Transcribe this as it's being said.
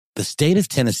The state of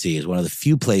Tennessee is one of the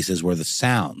few places where the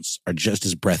sounds are just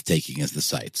as breathtaking as the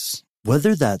sights.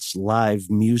 Whether that's live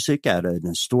music at an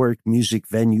historic music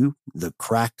venue, the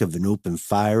crack of an open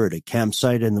fire at a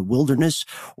campsite in the wilderness,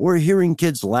 or hearing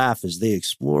kids laugh as they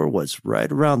explore what's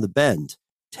right around the bend,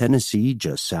 Tennessee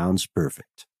just sounds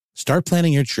perfect. Start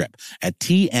planning your trip at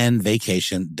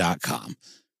tnvacation.com.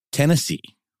 Tennessee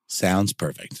sounds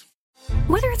perfect.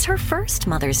 Whether it's her first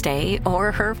Mother's Day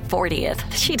or her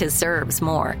 40th, she deserves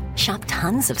more. Shop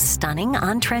tons of stunning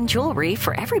on-trend jewelry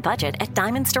for every budget at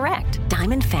Diamonds Direct.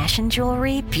 Diamond fashion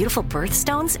jewelry, beautiful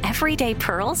birthstones, everyday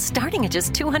pearls starting at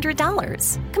just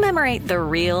 $200. Commemorate the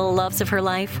real loves of her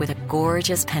life with a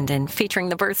gorgeous pendant featuring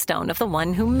the birthstone of the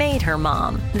one who made her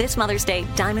mom. This Mother's Day,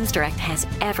 Diamonds Direct has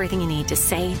everything you need to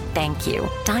say thank you.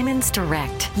 Diamonds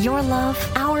Direct. Your love,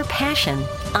 our passion.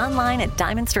 Online at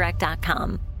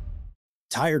diamondsdirect.com.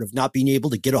 Tired of not being able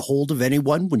to get a hold of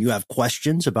anyone when you have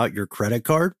questions about your credit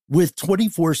card? With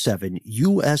 24/7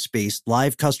 U.S.-based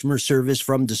live customer service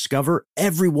from Discover,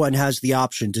 everyone has the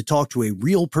option to talk to a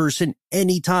real person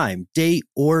anytime, day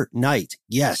or night.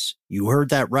 Yes, you heard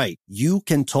that right. You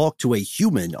can talk to a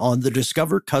human on the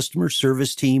Discover customer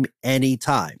service team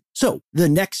anytime. So the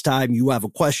next time you have a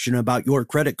question about your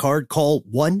credit card, call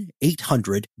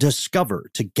 1-800-DISCOVER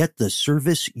to get the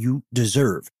service you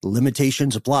deserve.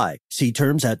 Limitations apply. See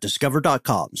terms at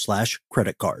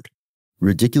discover.com/credit card.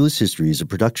 Ridiculous History is a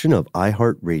production of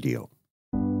iHeartRadio.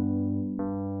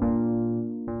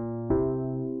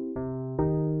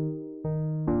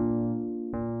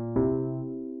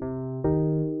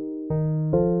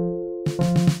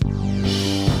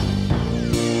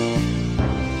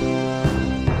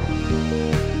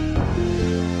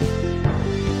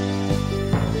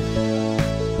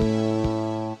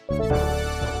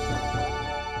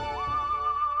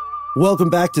 Welcome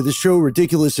back to the show,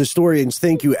 Ridiculous Historians.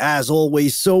 Thank you, as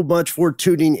always, so much for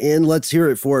tuning in. Let's hear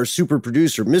it for our super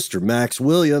producer, Mr. Max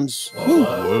Williams.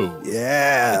 Whoa.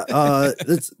 Yeah,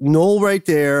 that's Noel right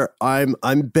there. I'm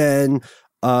Ben.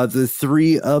 The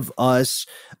three of us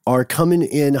are coming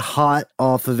in hot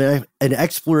off of an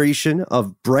exploration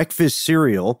of breakfast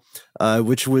cereal,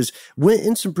 which went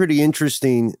in some pretty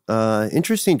interesting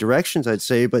directions, I'd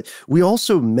say. But we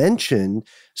also mentioned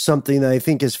something that I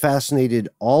think has fascinated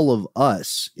all of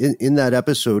us in that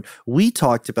episode. We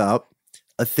talked about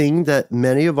a thing that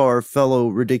many of our fellow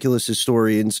ridiculous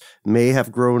historians may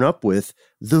have grown up with: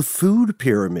 the food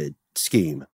pyramid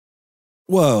scheme.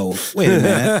 Whoa, wait a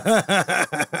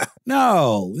minute.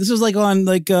 No, this was like on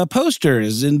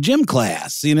posters in gym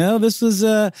class, you know? This is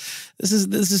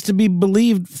to be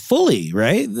believed fully,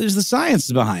 right? There's the science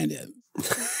behind it.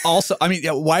 Also, I mean,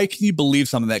 why can you believe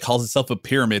something that calls itself a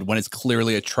pyramid when it's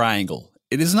clearly a triangle?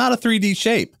 It is not a 3D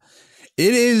shape.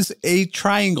 It is a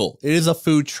triangle. It is a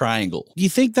food triangle. Do you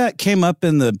think that came up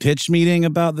in the pitch meeting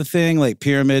about the thing? Like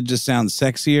pyramid just sounds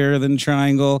sexier than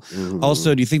triangle. Mm-hmm.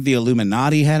 Also, do you think the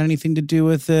Illuminati had anything to do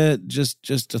with it?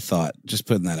 Just a thought. Just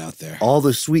putting that out there. All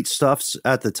the sweet stuff's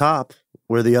at the top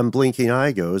where the unblinking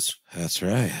eye goes. That's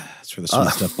right. That's where the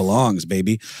sweet stuff belongs,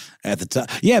 baby. At the top.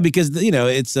 Yeah, because,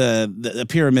 it's the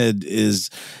pyramid is,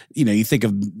 you think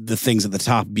of the things at the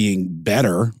top being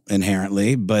better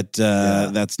inherently, but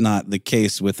that's not the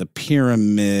case with a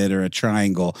pyramid or a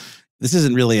triangle. This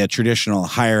isn't really a traditional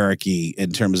hierarchy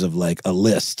in terms of like a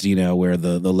list, where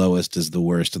the lowest is the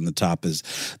worst and the top is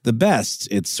the best.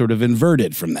 It's sort of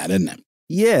inverted from that, isn't it?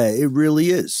 Yeah, it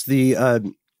really is.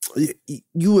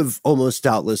 You have almost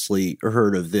doubtlessly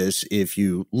heard of this if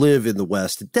you live in the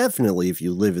West, definitely if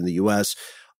you live in the U.S.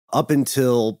 Up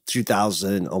until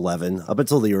 2011, up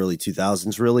until the early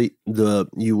 2000s, really,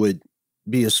 you would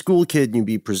be a school kid and you'd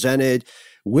be presented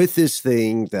with this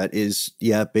thing that is,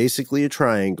 basically a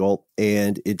triangle,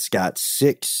 and it's got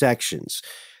 6 sections.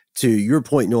 To your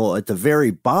point, Noel, at the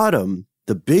very bottom,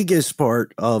 the biggest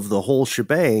part of the whole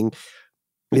shebang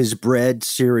is bread,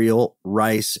 cereal,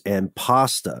 rice, and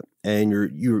pasta. And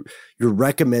you're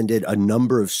recommended a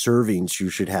number of servings you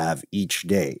should have each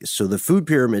day. So the food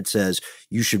pyramid says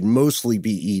you should mostly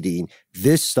be eating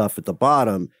this stuff at the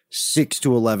bottom, 6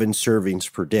 to 11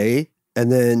 servings per day.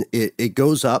 And then it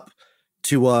goes up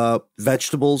to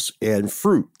vegetables and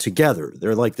fruit together.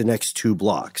 They're like the next 2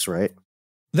 blocks, right?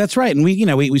 That's right. And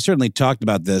we certainly talked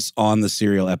about this on the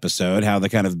cereal episode, how the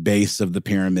kind of base of the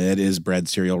pyramid is bread,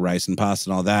 cereal, rice, and pasta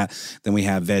and all that. Then we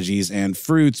have veggies and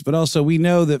fruits, but also we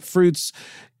know that fruits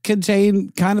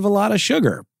contain kind of a lot of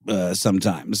sugar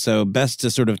sometimes. So best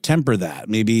to sort of temper that.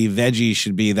 Maybe veggies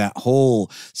should be that whole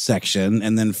section,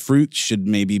 and then fruit should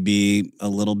maybe be a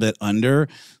little bit under.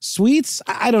 Sweets,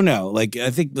 I don't know. Like I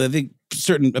think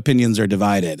certain opinions are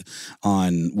divided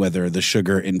on whether the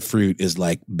sugar in fruit is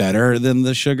like better than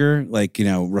the sugar, like,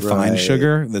 refined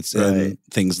sugar that's in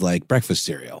things like breakfast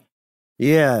cereal.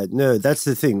 Yeah, no, that's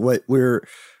the thing. What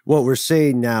we're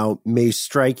saying now may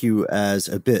strike you as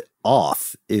a bit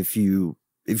off if you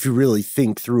really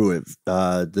think through it,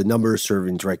 the number of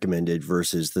servings recommended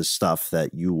versus the stuff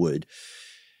that you would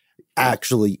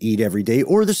actually eat every day,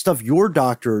 or the stuff your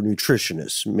doctor or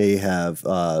nutritionist may have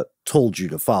told you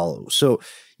to follow. So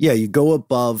yeah, you go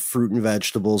above fruit and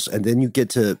vegetables, and then you get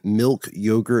to milk,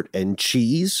 yogurt, and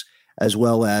cheese, as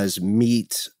well as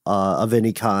meat of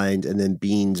any kind, and then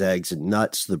beans, eggs, and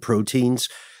nuts, the proteins.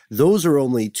 Those are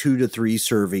only 2 to 3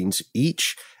 servings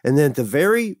each. And then at the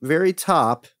very, very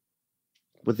top,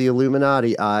 with the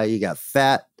Illuminati eye, you got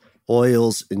fat,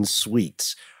 oils, and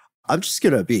sweets. I'm just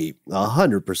going to be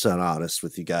 100% honest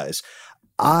with you guys.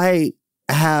 I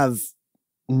have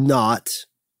not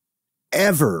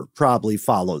ever probably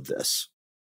followed this.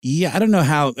 Yeah, I don't know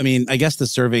how. I mean, I guess the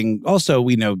serving, also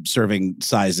we know serving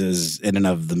sizes in and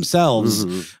of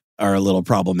themselves are a little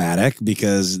problematic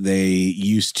because they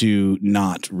used to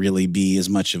not really be as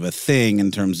much of a thing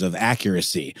in terms of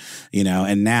accuracy,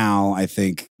 and now I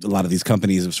think a lot of these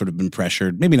companies have sort of been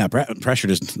pressured, maybe not pressured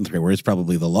isn't the right word, it's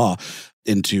probably the law,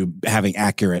 into having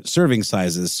accurate serving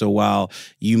sizes. So while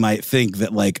you might think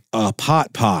that like a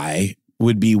pot pie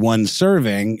would be 1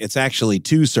 serving, it's actually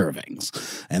 2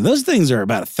 servings. And those things are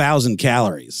about 1,000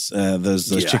 calories,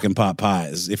 those chicken pot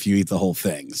pies, if you eat the whole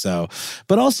thing. So,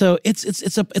 but also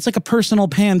it's like a personal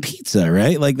pan pizza,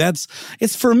 right? Like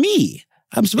it's for me.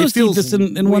 I'm supposed to eat this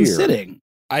in one sitting.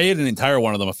 I ate an entire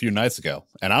one of them a few nights ago,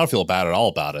 and I don't feel bad at all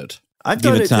about it. I've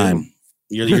Give done it time.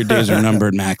 Your days are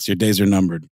numbered, Max. Your days are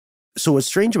numbered. So what's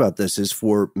strange about this is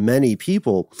for many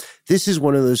people, this is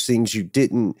one of those things you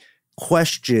didn't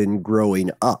question growing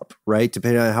up, right?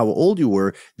 Depending on how old you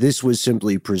were, this was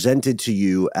simply presented to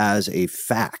you as a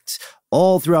fact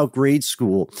all throughout grade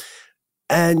school.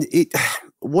 And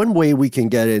one way we can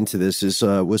get into this is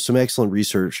with some excellent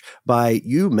research by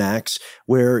you, Max,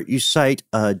 where you cite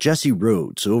Jesse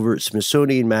Rhodes over at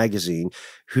Smithsonian Magazine,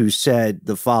 who said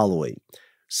the following: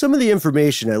 "Some of the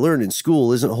information I learned in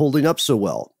school isn't holding up so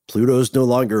well. Pluto's no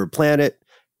longer a planet.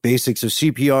 Basics of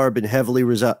CPR have been heavily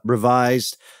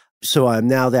revised. So I'm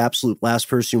now the absolute last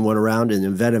person who went around in the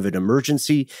event of an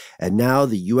emergency. And now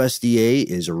the USDA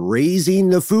is raising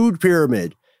the food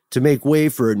pyramid to make way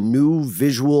for a new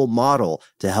visual model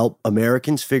to help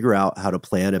Americans figure out how to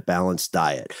plan a balanced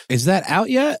diet." Is that out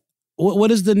yet? What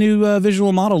does the new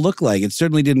visual model look like? It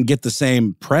certainly didn't get the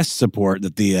same press support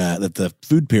that the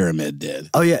food pyramid did.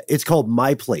 Oh, yeah. It's called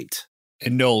My Plate.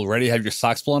 And Noel, ready to have your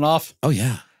socks blown off? Oh,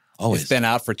 yeah. Always. It's been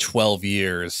out for 12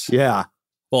 years. Yeah.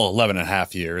 Well, 11 and a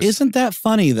half years. Isn't that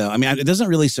funny, though? I mean, it doesn't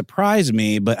really surprise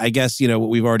me, but I guess, what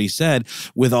we've already said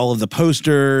with all of the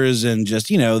posters and just,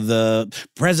 the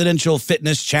presidential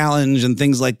fitness challenge and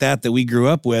things like that we grew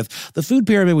up with, the food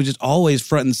pyramid was just always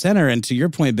front and center. And to your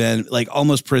point, Ben, like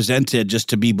almost presented just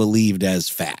to be believed as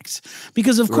fact.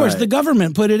 Because, of course, the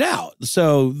government put it out.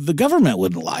 So the government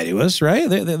wouldn't lie to us, right?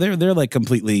 They're like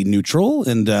completely neutral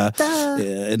and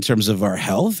in terms of our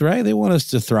health, right? They want us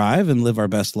to thrive and live our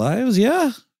best lives.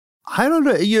 Yeah. I don't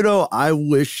know. I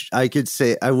wish I could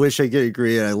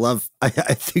agree. And I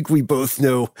think we both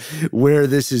know where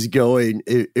this is going.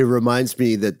 It reminds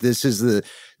me that this is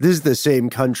the same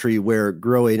country where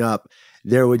growing up,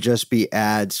 there would just be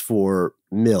ads for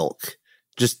milk,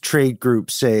 just trade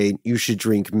groups saying you should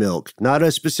drink milk, not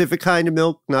a specific kind of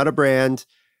milk, not a brand.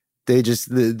 They just,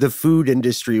 the food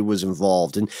industry was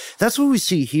involved. And that's what we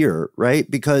see here, right?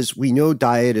 Because we know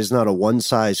diet is not a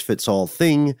one-size-fits-all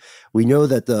thing. We know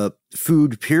that the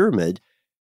food pyramid,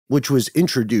 which was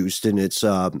introduced in its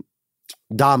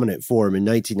dominant form in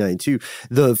 1992,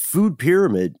 the food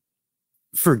pyramid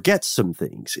forgets some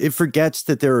things. It forgets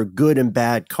that there are good and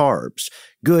bad carbs,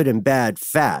 good and bad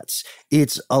fats.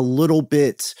 It's a little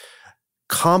bit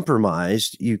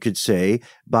compromised, you could say,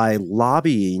 by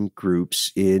lobbying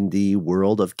groups in the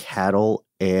world of cattle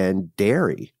and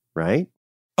dairy, right?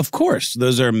 Of course,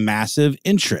 those are massive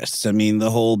interests. I mean,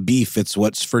 the whole beef, it's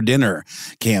what's for dinner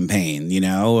campaign,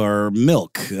 or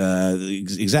milk,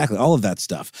 exactly, all of that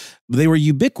stuff. They were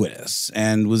ubiquitous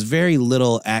and was very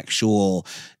little actual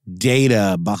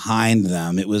data behind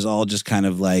them. It was all just kind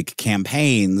of like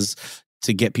campaigns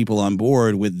to get people on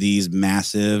board with these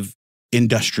massive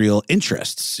industrial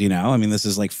interests, I mean, this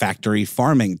is like factory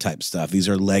farming type stuff. These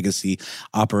are legacy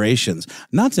operations.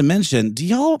 Not to mention, do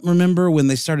y'all remember when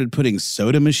they started putting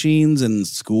soda machines in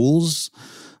schools?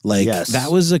 Like, Yes.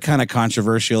 that was a kind of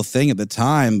controversial thing at the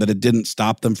time, but it didn't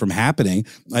stop them from happening.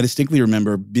 I distinctly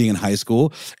remember being in high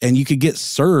school and you could get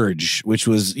Surge, which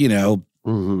was, you know,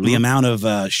 the amount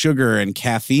of sugar and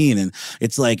caffeine, and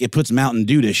it's like it puts Mountain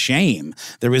Dew to shame.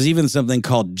 There was even something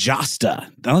called Josta.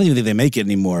 I don't even think they make it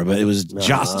anymore, but it was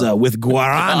Josta with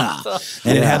guarana,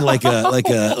 and it had like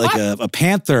a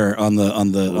panther on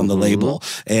the label,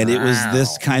 and it was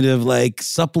this kind of like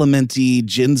supplementy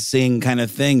ginseng kind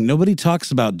of thing. Nobody talks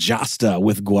about Josta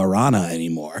with guarana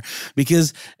anymore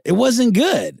because it wasn't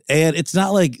good, and it's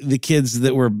not like the kids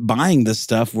that were buying this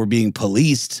stuff were being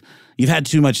policed. You've had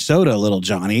too much soda, little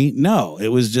Johnny. No, it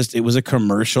was a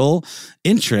commercial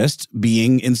interest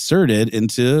being inserted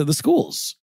into the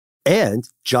schools. And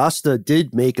Josta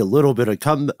did make a little bit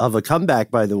of a comeback,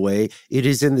 by the way. It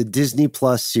is in the Disney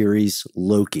Plus series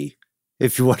Loki.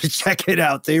 If you want to check it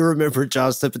out, they remember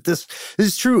Josta. But this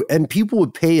is true. And people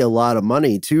would pay a lot of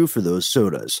money, too, for those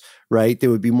sodas, right? They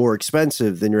would be more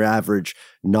expensive than your average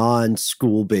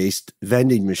non-school-based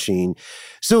vending machine.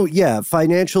 So, yeah,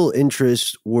 financial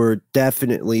interests were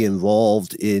definitely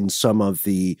involved in some of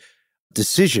the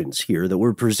decisions here that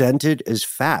were presented as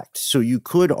fact. So you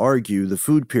could argue the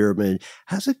food pyramid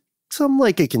has some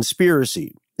like a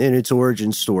conspiracy in its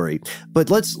origin story.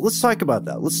 But let's talk about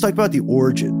that. Let's talk about the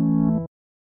origin.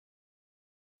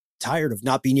 Tired of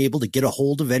not being able to get a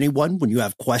hold of anyone when you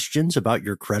have questions about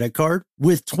your credit card?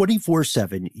 With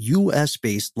 24/7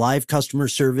 US-based live customer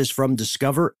service from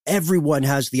Discover, everyone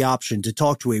has the option to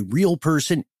talk to a real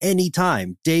person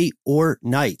anytime, day or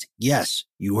night. Yes,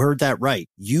 you heard that right.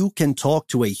 You can talk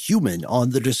to a human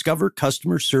on the Discover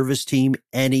customer service team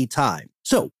anytime.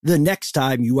 So the next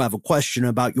time you have a question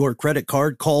about your credit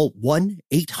card, call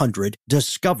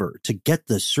 1-800-DISCOVER to get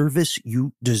the service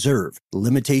you deserve.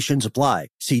 Limitations apply.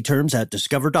 See terms at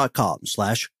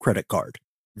discover.com/credit card.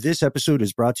 This episode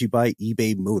is brought to you by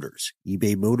eBay Motors.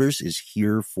 eBay Motors is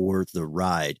here for the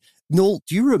ride. Noel,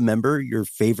 do you remember your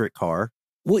favorite car?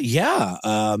 Well, yeah.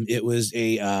 It was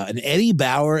an Eddie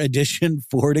Bauer edition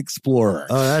Ford Explorer.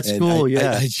 Oh, that's and cool.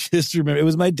 I just remember it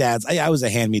was my dad's. I was a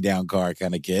hand-me-down car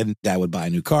kind of kid. Dad would buy a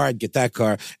new car. I'd get that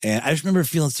car. And I just remember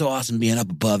feeling so awesome being up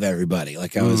above everybody,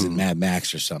 like I was in Mad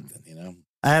Max or something, you know?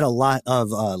 I had a lot of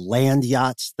land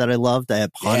yachts that I loved. I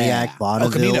had Pontiac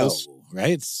Bonnevilles.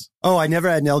 Right? Oh, I never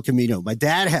had an El Camino. My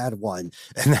dad had one,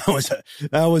 and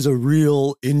that was a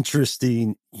real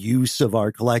interesting use of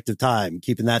our collective time,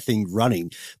 keeping that thing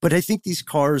running. But I think these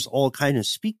cars all kind of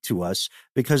speak to us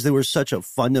because they were such a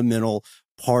fundamental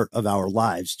part of our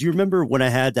lives. Do you remember when I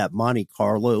had that Monte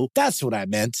Carlo? That's what I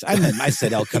meant. I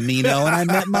said El Camino, and I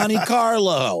meant Monte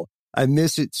Carlo. I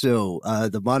miss it so.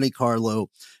 The Monte Carlo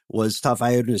was tough.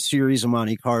 I had a series of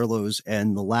Monte Carlos,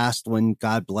 and the last one,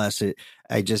 God bless it,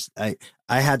 I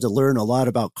had to learn a lot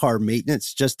about car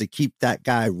maintenance just to keep that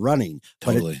guy running.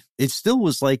 Totally. But it still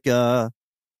was like a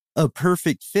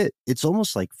perfect fit. It's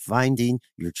almost like finding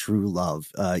your true love.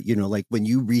 Like when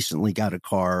you recently got a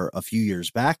car a few years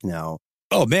back now.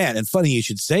 Oh, man. And funny you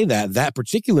should say that. That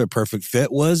particular perfect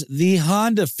fit was the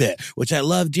Honda Fit, which I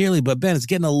love dearly. But, Ben, it's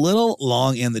getting a little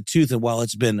long in the tooth. And while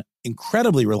it's been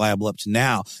incredibly reliable up to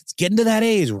now, it's getting to that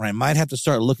age where I might have to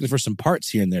start looking for some parts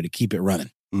here and there to keep it running.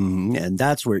 Mm-hmm. And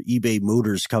that's where eBay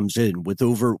Motors comes in. With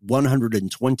over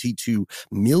 122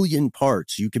 million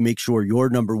parts, you can make sure your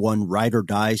number one ride or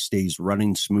die stays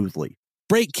running smoothly.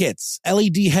 Brake kits,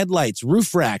 LED headlights,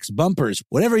 roof racks, bumpers,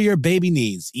 whatever your baby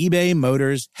needs, eBay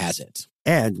Motors has it.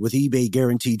 And with eBay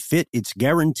Guaranteed Fit, it's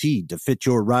guaranteed to fit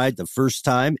your ride the first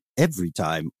time, every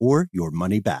time, or your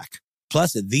money back.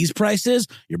 Plus, at these prices,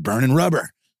 you're burning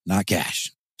rubber, not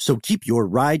cash. So keep your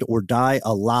ride or die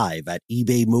alive at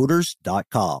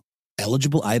ebaymotors.com.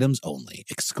 Eligible items only.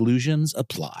 Exclusions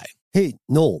apply. Hey,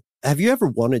 Noel, have you ever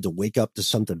wanted to wake up to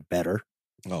something better?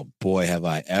 Oh, boy, have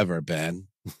I ever been.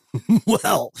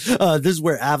 Well, this is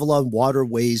where Avalon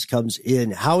Waterways comes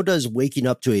in. How does waking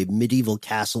up to a medieval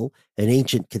castle, an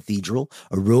ancient cathedral,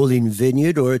 a rolling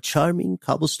vineyard, or a charming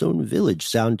cobblestone village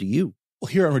sound to you? Well,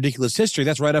 here on Ridiculous History,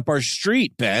 that's right up our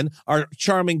street, Ben, our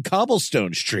charming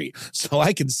cobblestone street. So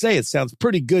I can say it sounds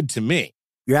pretty good to me.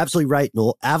 You're absolutely right,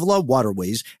 Noel. Avalon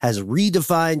Waterways has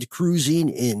redefined cruising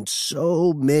in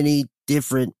so many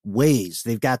different ways.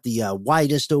 They've got the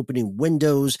widest opening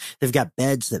windows. They've got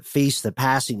beds that face the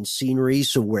passing scenery.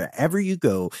 So wherever you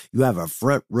go, you have a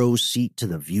front row seat to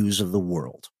the views of the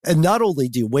world. And not only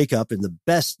do you wake up in the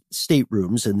best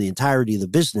staterooms in the entirety of the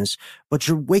business, but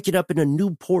you're waking up in a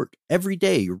new port every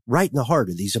day. You're right in the heart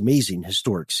of these amazing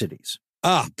historic cities.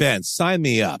 Ah, Ben, sign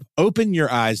me up. Open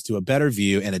your eyes to a better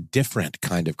view and a different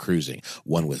kind of cruising.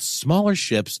 One with smaller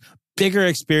ships, bigger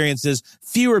experiences,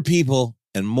 fewer people,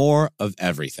 and more of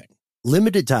everything.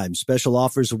 Limited time special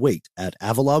offers await at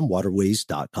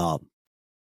avalonwaterways.com.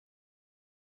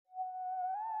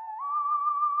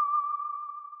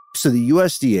 So the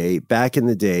USDA back in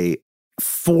the day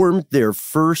formed their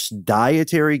first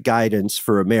dietary guidance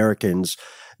for Americans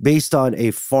based on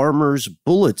a farmer's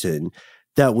bulletin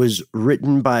that was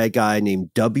written by a guy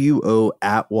named W.O.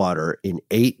 Atwater in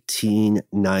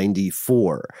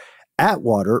 1894.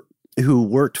 Atwater, who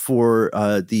worked for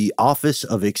the Office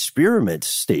of Experiment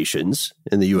Stations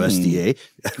in the USDA.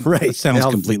 Right. That sounds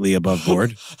completely above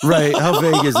board. Right. How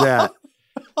vague is that?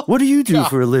 What do you do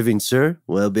for a living, sir?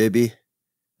 Well, baby,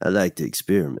 I like to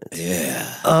experiment.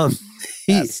 Yeah.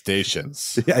 At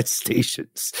stations. At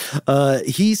stations.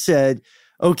 He said,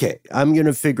 okay, I'm going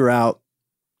to figure out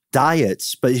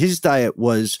diets, but his diet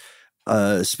was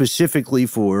specifically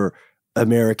for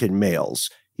American males.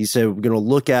 He said, we're going to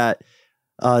look at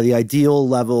the ideal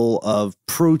level of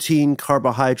protein,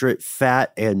 carbohydrate,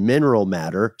 fat, and mineral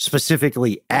matter,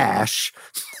 specifically ash,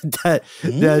 that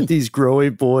these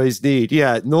growing boys need.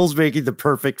 Yeah, Noel's making the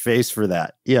perfect face for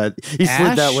that. Yeah, he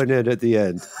slid that one in at the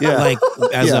end. Yeah, like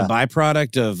as a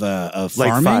byproduct of farming.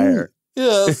 Like fire.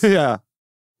 Yes. Yeah.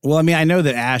 Well, I mean, I know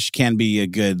that ash can be a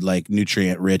good, like,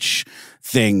 nutrient-rich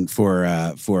thing for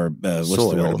what's the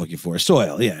word I'm looking for?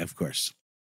 Soil. Yeah, of course.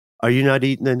 Are you not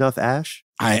eating enough ash?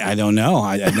 I don't know.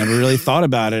 I've never really thought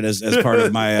about it as part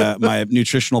of my my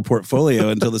nutritional portfolio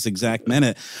until this exact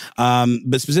minute.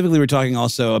 But specifically, we're talking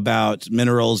also about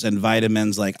minerals and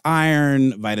vitamins like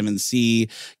iron, vitamin C,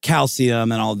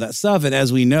 calcium, and all of that stuff. And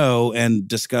as we know and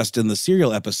discussed in the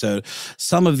cereal episode,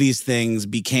 some of these things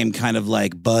became kind of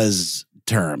like buzz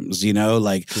terms,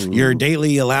 like your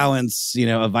daily allowance,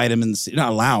 of vitamin C,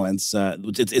 not allowance,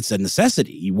 it's a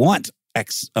necessity. You want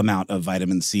X amount of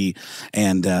vitamin C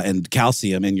and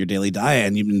calcium in your daily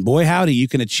diet. And boy, howdy, you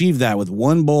can achieve that with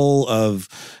one bowl of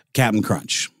Captain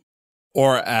Crunch.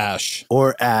 Or ash.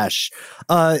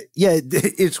 Yeah,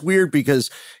 it's weird because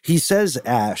he says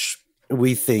ash,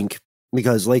 we think,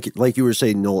 because like you were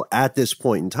saying, Noel, at this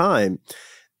point in time,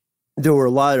 there were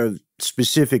a lot of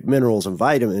specific minerals and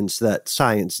vitamins that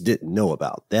science didn't know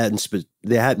about. They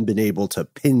hadn't been able to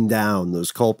pin down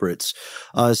those culprits.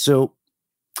 So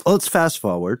let's fast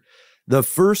forward. The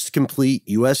first complete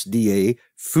USDA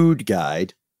food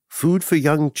guide, Food for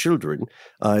Young Children,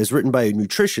 is written by a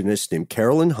nutritionist named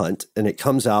Carolyn Hunt, and it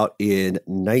comes out in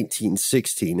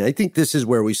 1916. I think this is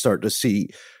where we start to see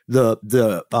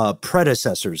the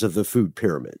predecessors of the food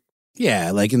pyramid.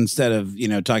 Yeah, like instead of,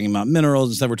 talking about minerals,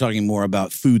 instead we're talking more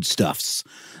about foodstuffs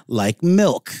like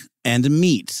milk and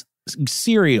meat,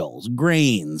 cereals,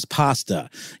 grains, pasta,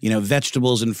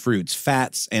 vegetables and fruits,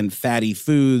 fats and fatty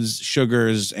foods,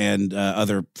 sugars, and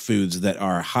other foods that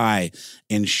are high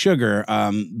in sugar.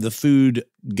 The food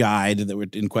guide that we're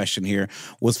in question here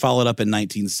was followed up in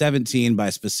 1917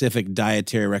 by specific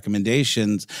dietary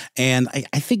recommendations. And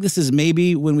I think this is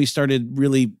maybe when we started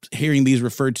really hearing these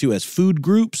referred to as food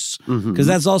groups, because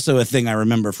that's also a thing I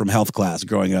remember from health class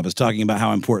growing up, is talking about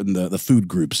how important the food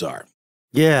groups are.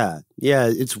 Yeah.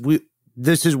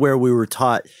 This is where we were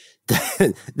taught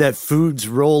that foods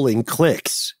roll in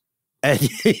cliques, and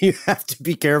you have to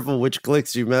be careful which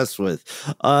cliques you mess with.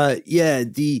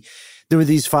 There were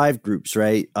these 5 groups,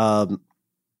 right?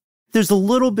 There's a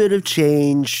little bit of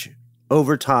change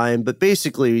over time, but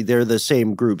basically they're the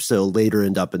same groups that'll later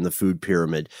end up in the food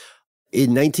pyramid. In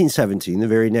 1917, the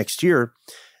very next year,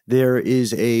 there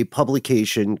is a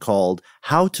publication called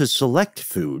How to Select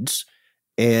Foods,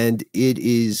 and it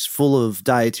is full of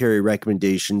dietary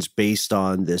recommendations based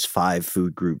on this 5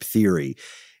 food group theory.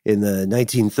 In the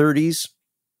 1930s,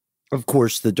 of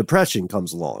course, the Depression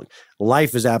comes along.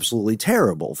 Life is absolutely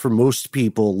terrible for most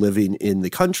people living in the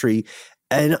country,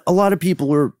 and a lot of people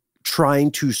were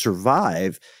trying to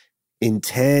survive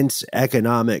intense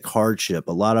economic hardship,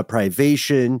 a lot of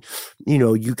privation.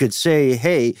 You could say,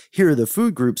 hey, here are the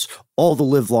food groups all the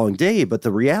live long day, but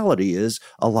the reality is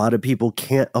a lot of people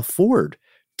can't afford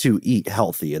to eat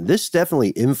healthy. And this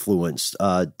definitely influenced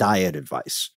diet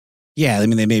advice. Yeah, I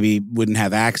mean, they maybe wouldn't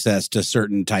have access to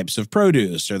certain types of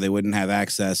produce, or they wouldn't have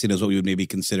access, what we would maybe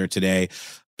consider today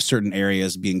certain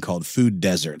areas being called food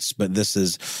deserts. But this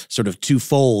is sort of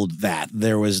twofold that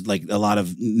there was like a lot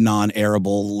of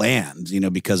non-arable land,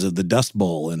 because of the Dust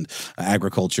Bowl and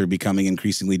agriculture becoming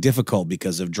increasingly difficult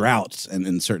because of droughts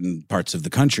in certain parts of the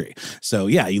country. So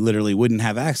yeah, you literally wouldn't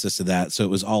have access to that. So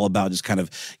it was all about just kind of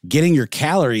getting your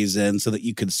calories in so that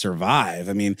you could survive.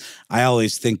 I mean, I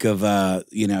always think of,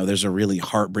 there's a really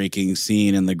heartbreaking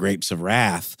scene in The Grapes of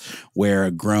Wrath where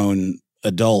a grown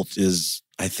adult is,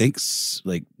 I think,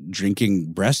 like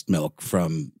drinking breast milk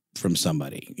from from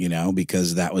somebody,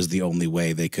 because that was the only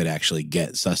way they could actually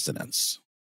get sustenance.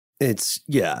 It's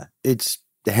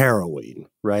harrowing,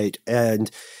 right?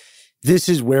 And this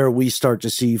is where we start to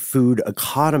see food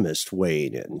economists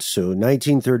weighing in. So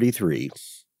 1933,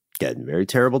 again, very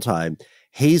terrible time.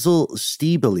 Hazel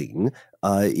Stiebling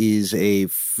is a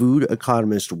food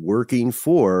economist working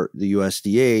for the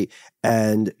USDA,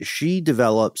 and she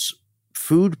develops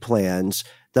food plans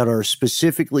that are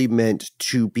specifically meant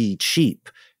to be cheap.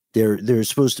 They're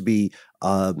supposed to be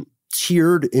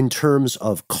tiered in terms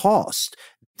of cost.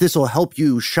 This will help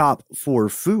you shop for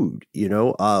food,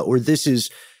 or this is,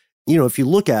 if you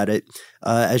look at it,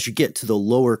 as you get to the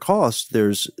lower cost,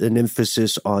 there's an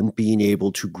emphasis on being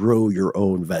able to grow your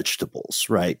own vegetables,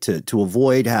 right? To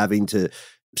avoid having to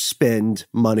spend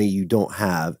money you don't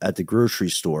have at the grocery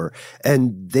store.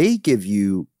 And they give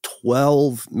you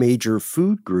 12 major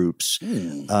food groups,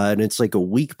 and it's like a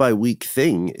week by week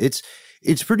thing.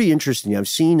 It's pretty interesting. I've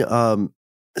seen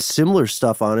similar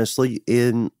stuff, honestly,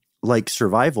 in like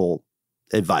survival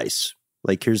advice.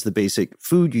 Like, here's the basic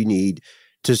food you need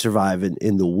to survive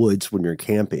in the woods when you're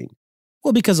camping.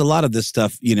 Well, because a lot of this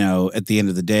stuff, at the end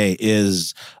of the day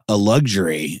is a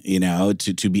luxury,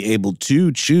 to be able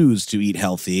to choose to eat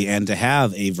healthy and to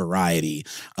have a variety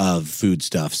of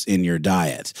foodstuffs in your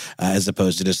diet, as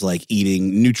opposed to just like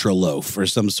eating Nutriloaf or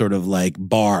some sort of like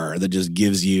bar that just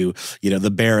gives you,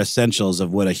 the bare essentials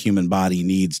of what a human body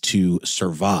needs to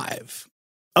survive.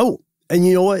 Oh, and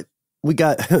you know what? We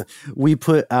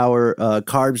put our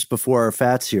carbs before our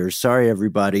fats here. Sorry,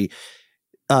 everybody.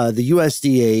 The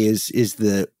USDA is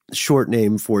the short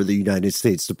name for the United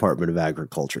States Department of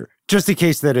Agriculture. Just in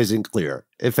case that isn't clear.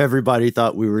 If everybody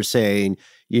thought we were saying,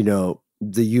 the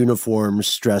uniform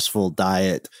stressful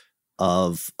diet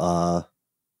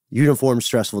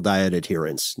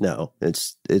adherence. No,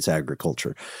 it's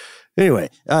agriculture. Anyway,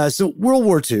 so World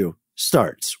War II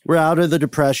starts. We're out of the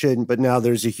Depression, but now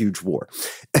there's a huge war.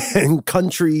 And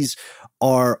countries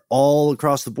are all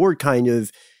across the board kind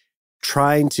of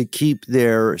trying to keep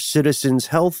their citizens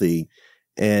healthy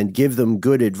and give them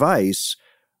good advice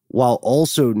while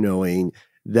also knowing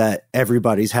that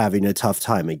everybody's having a tough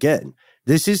time again.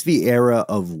 This is the era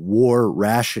of war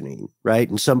rationing, right?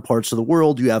 In some parts of the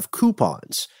world, you have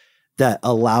coupons that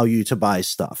allow you to buy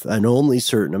stuff and only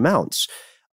certain amounts.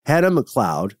 Hannah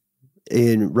McLeod,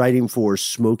 in writing for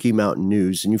Smoky Mountain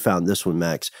News, and you found this one,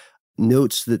 Max,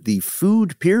 notes that the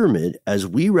food pyramid, as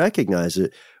we recognize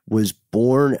it, was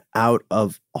born out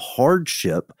of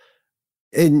hardship.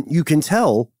 And you can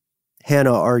tell,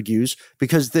 Hannah argues,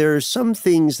 because there are some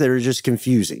things that are just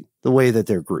confusing, the way that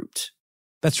they're grouped.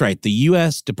 That's right. The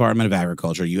U.S. Department of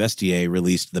Agriculture, USDA,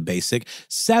 released the basic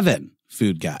 7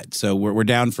 food guide. So we're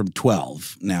down from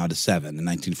 12 now to 7 in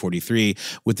 1943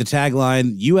 with the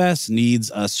tagline, U.S. needs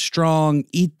a strong,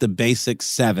 eat the basic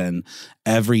 7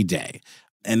 every day.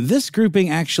 And this grouping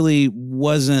actually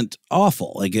wasn't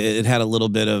awful. Like it had a little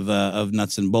bit of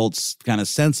nuts and bolts kind of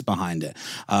sense behind it.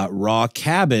 Raw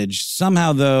cabbage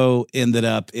somehow, though, ended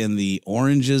up in the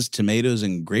oranges, tomatoes,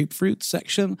 and grapefruit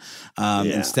section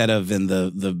instead of in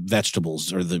the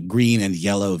vegetables or the green and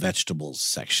yellow vegetables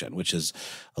section, which is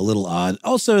a little odd.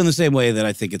 Also, in the same way that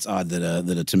I think it's odd that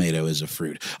a tomato is a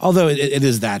fruit, although it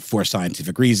is that for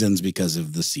scientific reasons because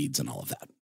of the seeds and all of that.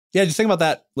 Yeah, just think about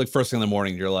that. Like first thing in the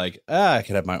morning, you're like, I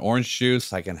could have my orange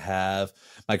juice, I can have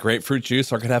my grapefruit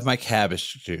juice, or I could have my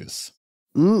cabbage juice.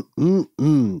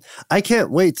 I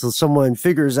can't wait till someone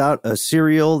figures out a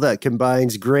cereal that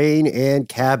combines grain and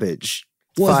cabbage.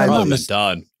 Well,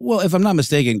 if I'm not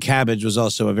mistaken, cabbage was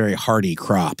also a very hardy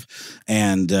crop,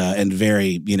 and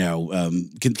very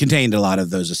contained a lot of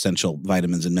those essential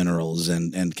vitamins and minerals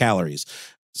and calories.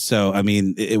 So, I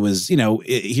mean, it was,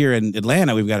 here in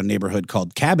Atlanta, we've got a neighborhood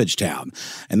called Cabbage Town.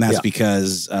 And that's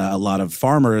because a lot of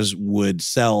farmers would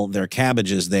sell their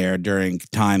cabbages there during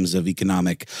times of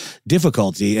economic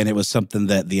difficulty. And it was something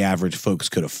that the average folks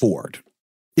could afford.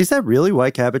 Is that really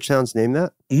why Cabbage Town's named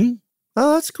that? Mm-hmm.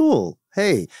 Oh, that's cool.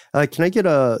 Hey, can I get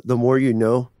The More You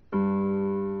Know?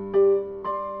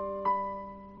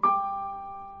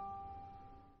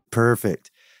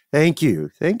 Perfect. Thank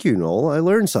you. Thank you, Noel. I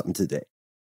learned something today.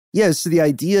 Yeah, so the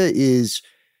idea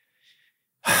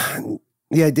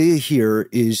here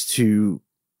is to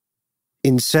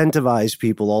incentivize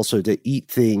people also to eat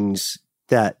things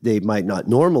that they might not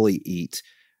normally eat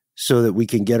so that we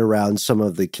can get around some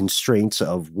of the constraints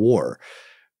of war.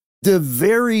 The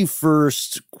very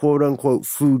first quote-unquote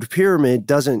food pyramid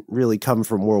doesn't really come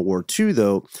from World War II,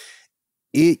 though.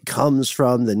 It comes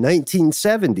from the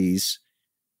 1970s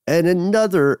and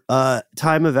another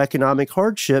time of economic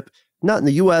hardship, not in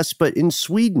the U.S., but in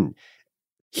Sweden.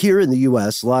 Here in the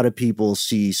U.S., a lot of people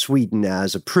see Sweden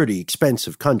as a pretty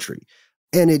expensive country.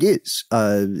 And it is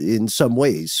in some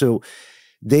ways. So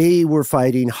they were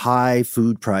fighting high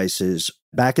food prices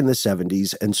back in the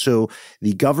 70s. And so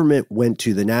the government went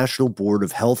to the National Board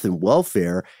of Health and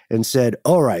Welfare and said,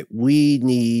 all right, we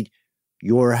need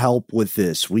your help with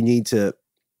this. We need to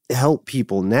help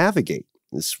people navigate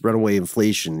this runaway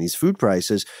inflation, these food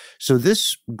prices. So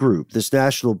this group, this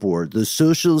national board, the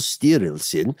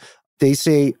Socialstyrelsen, they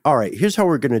say, all right, here's how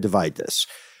we're going to divide this.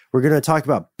 We're going to talk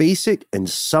about basic and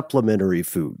supplementary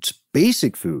foods.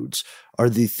 Basic foods are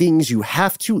the things you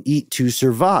have to eat to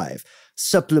survive.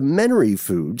 Supplementary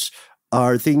foods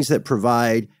are things that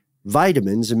provide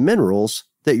vitamins and minerals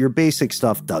that your basic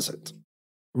stuff doesn't.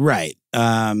 Right.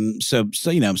 So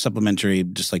supplementary,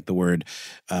 just like the word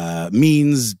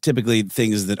means, typically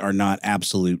things that are not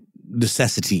absolute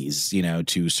necessities,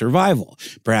 to survival,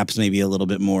 perhaps maybe a little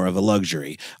bit more of a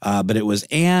luxury. But it was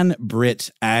Anne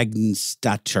Britt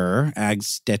Agstetter,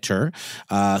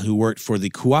 who worked for the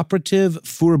Cooperative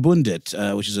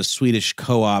Förbundet, which is a Swedish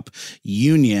co-op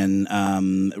union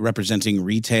representing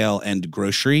retail and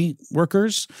grocery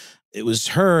workers. It was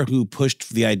her who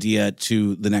pushed the idea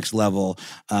to the next level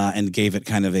and gave it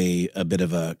kind of a bit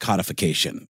of a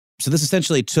codification. So this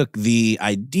essentially took the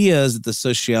ideas that the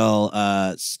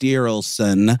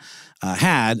Socialstyrelsen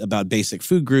had about basic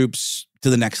food groups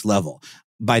to the next level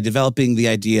by developing the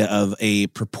idea of a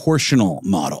proportional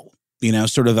model,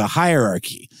 sort of a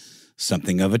hierarchy,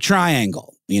 something of a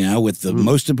triangle, with the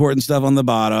most important stuff on the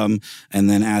bottom. And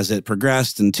then as it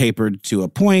progressed and tapered to a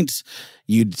point,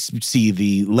 you'd see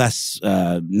the less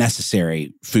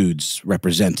necessary foods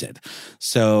represented.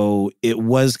 So it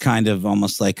was kind of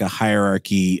almost like a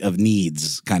hierarchy of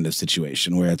needs kind of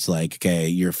situation where it's like, okay,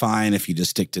 you're fine if you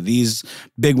just stick to these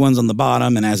big ones on the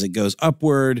bottom. And as it goes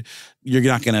upward, you're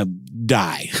not going to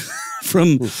die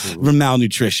from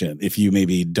malnutrition if you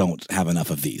maybe don't have enough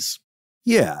of these.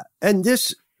 Yeah. And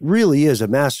this really is a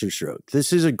masterstroke.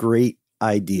 This is a great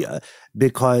idea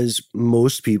because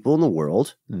most people in the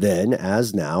world, then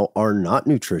as now, are not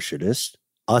nutritionists,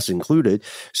 us included.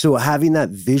 So having that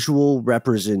visual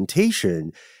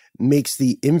representation makes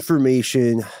the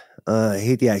information, I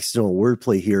hate the accidental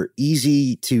wordplay here,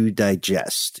 easy to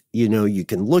digest. You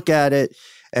can look at it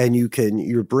and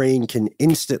your brain can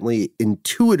instantly,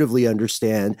 intuitively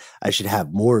understand, I should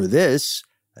have more of this,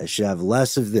 I should have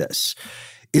less of this.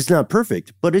 It's not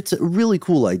perfect, but it's a really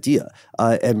cool idea.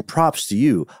 And props to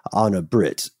you, Anna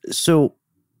Britt. So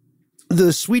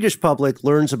the Swedish public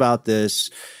learns about this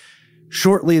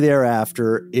shortly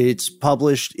thereafter. It's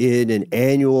published in an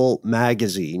annual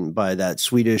magazine by that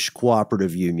Swedish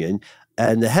cooperative union.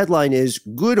 And the headline is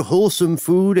Good Wholesome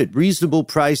Food at Reasonable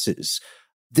Prices.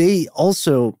 They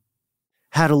also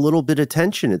had a little bit of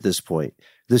tension at this point.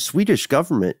 The Swedish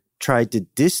government tried to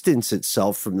distance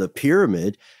itself from the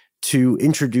pyramid to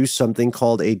introduce something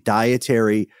called a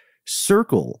dietary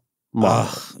circle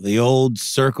model. The old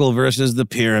circle versus the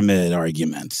pyramid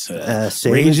argument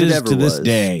rages to this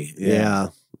day.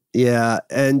 Yeah.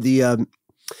 And the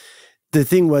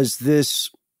thing was, this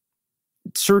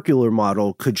circular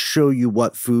model could show you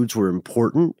what foods were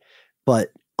important,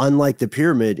 but unlike the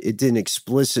pyramid, it didn't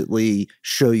explicitly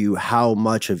show you how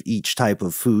much of each type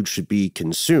of food should be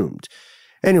consumed.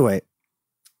 Anyway,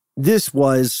 this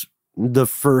was the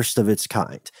first of its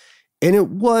kind. And it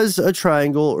was a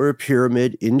triangle or a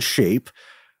pyramid in shape,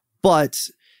 but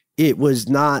it was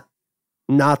not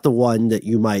the one that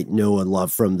you might know and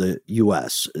love from the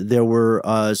US. There were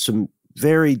some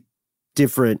very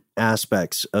different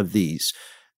aspects of these.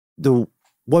 The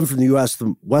one from the US,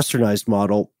 the westernized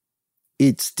model,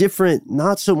 it's different,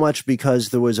 not so much because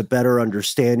there was a better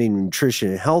understanding of nutrition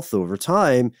and health over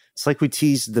time. It's like we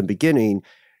teased in the beginning.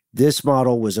 This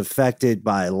model was affected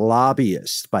by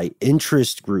lobbyists, by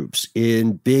interest groups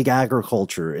in big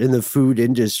agriculture, in the food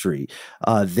industry.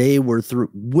 They were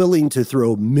willing to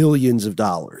throw millions of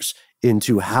dollars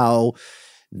into how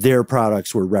their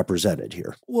products were represented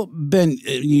here. Well, Ben,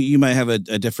 you might have a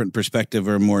different perspective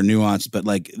or more nuanced, but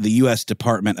like the U.S.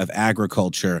 Department of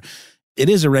Agriculture, it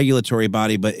is a regulatory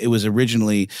body, but it was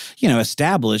originally,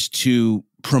 established to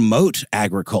promote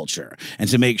agriculture and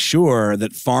to make sure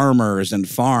that farmers and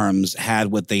farms had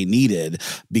what they needed,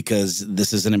 because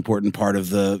this is an important part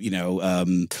of the,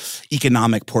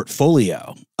 economic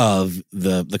portfolio of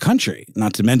the country,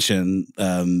 not to mention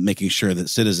making sure that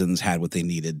citizens had what they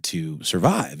needed to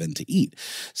survive and to eat.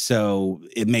 So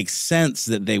it makes sense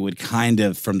that they would kind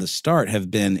of, from the start,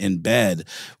 have been in bed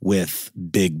with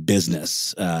big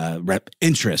business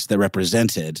interests that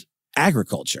represented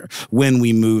agriculture when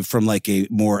we moved from like a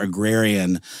more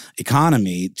agrarian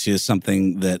economy to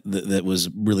something that was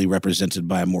really represented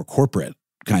by more corporate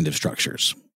kind of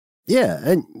structures. Yeah.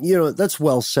 And, that's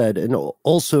well said. And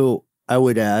also, I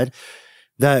would add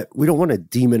that we don't want to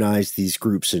demonize these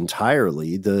groups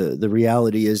entirely. The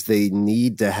reality is they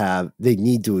need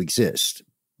to exist,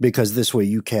 because this way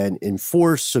you can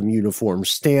enforce some uniform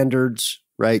standards,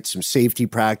 right? Some safety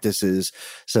practices,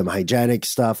 some hygienic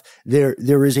stuff.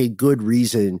 There is a good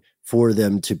reason for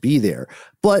them to be there.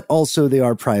 But also they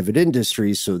are private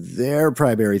industries, so their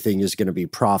primary thing is going to be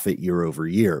profit year over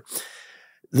year.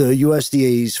 The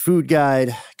USDA's food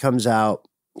guide comes out,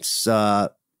 it's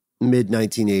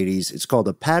mid-1980s. It's called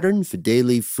A Pattern for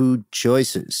Daily Food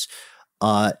Choices.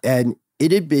 And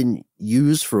it had been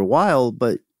used for a while,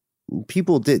 but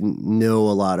people didn't know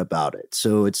a lot about it.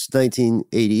 So it's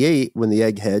 1988 when the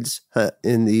eggheads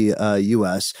in the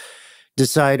U.S.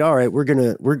 decide, all right, we're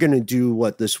gonna do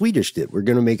what the Swedish did. We're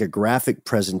gonna make a graphic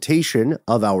presentation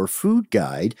of our food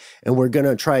guide, and we're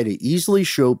gonna try to easily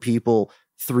show people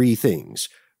three things: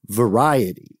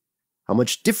 variety, how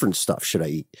much different stuff should I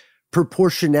eat?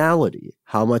 Proportionality,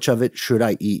 how much of it should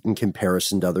I eat in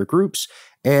comparison to other groups?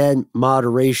 And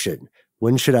moderation,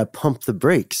 when should I pump the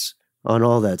brakes on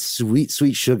all that sweet,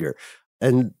 sweet sugar?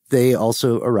 And they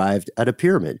also arrived at a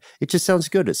pyramid. It just sounds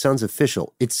good. It sounds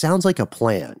official. It sounds like a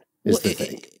plan is the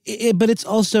thing. But it's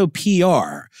also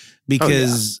PR.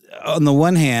 Because on the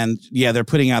one hand, they're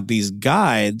putting out these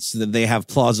guides so that they have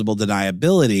plausible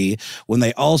deniability when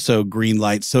they also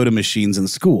greenlight soda machines in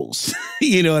schools.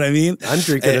 You know what I mean? I'm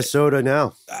drinking a soda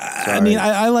now. I mean,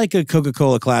 I like a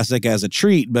Coca-Cola Classic as a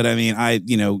treat, but I mean, I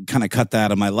kind of cut that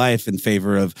out of my life in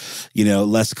favor of,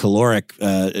 less caloric,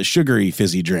 sugary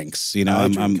fizzy drinks. I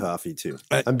drink coffee too.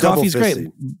 Coffee's great,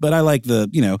 but I like the,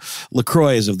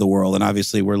 LaCroix of the world. And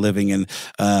obviously we're living in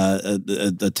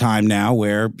a time now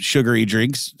where sugary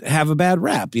drinks have a bad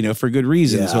rap, for good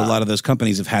reason. Yeah. So a lot of those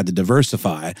companies have had to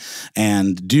diversify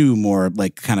and do more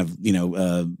like kind of,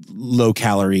 low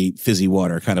calorie fizzy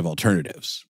water kind of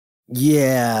alternatives.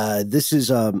 Yeah, this is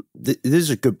a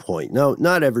good point. No,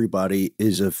 not everybody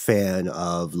is a fan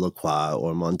of La Croix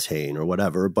or Montaigne or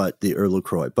whatever, or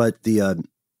LaCroix. But the,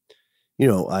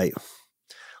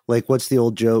 what's the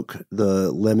old joke?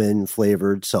 The lemon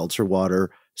flavored seltzer water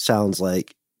sounds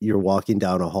like you're walking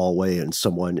down a hallway and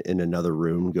someone in another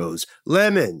room goes,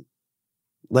 lemon.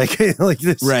 Like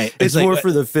this. Right. It's more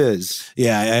for the fizz.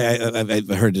 Yeah. I've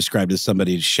heard described as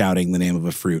somebody shouting the name of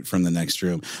a fruit from the next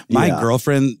room. My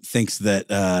girlfriend thinks that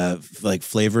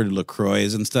flavored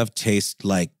LaCroix and stuff taste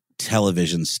like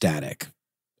television static.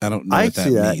 I don't know what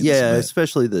that means. Yeah,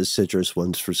 especially the citrus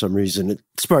ones for some reason. It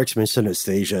sparks my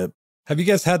synesthesia. Have you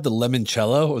guys had the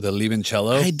limoncello or the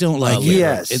limoncello? I don't like it.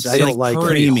 Yes, I don't like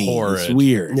creamy. Horrid. It's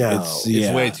weird. No.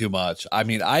 It's way too much. I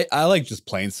mean, I like just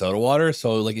plain soda water.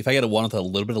 So like if I get one with a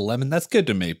little bit of lemon, that's good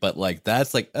to me. But like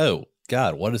that's like, oh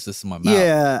God, what is this in my mouth?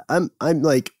 Yeah, I'm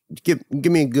like, give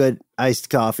me a good iced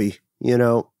coffee, and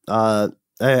I'll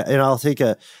take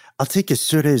a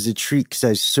soda as a treat because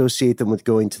I associate them with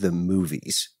going to the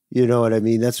movies. You know what I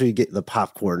mean? That's where you get the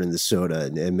popcorn and the soda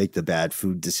and make the bad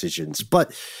food decisions.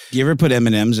 But you ever put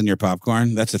M&Ms in your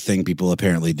popcorn? That's a thing people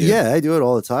apparently do. Yeah, I do it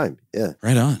all the time. Yeah.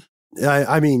 Right on.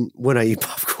 I mean, when I eat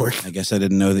popcorn. I guess I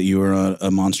didn't know that you were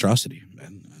a monstrosity.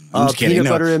 I'm just kidding.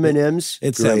 Peanut butter M&Ms.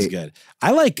 It sounds good.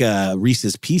 I like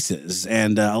Reese's Pieces.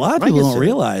 And a lot of people don't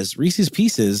realize Reese's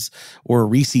Pieces, or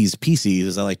Reese's Pieces,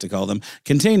 as I like to call them,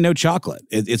 contain no chocolate.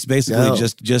 It's basically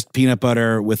just peanut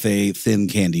butter with a thin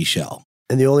candy shell.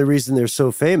 And the only reason they're so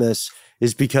famous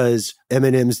is because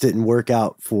M&Ms didn't work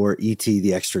out for E.T.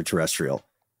 the Extraterrestrial.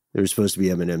 They were supposed to be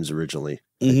M&Ms originally.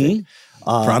 Mm-hmm.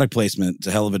 Product placement. It's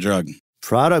a hell of a drug.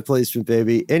 Product placement,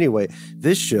 baby. Anyway,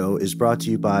 this show is brought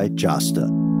to you by Josta.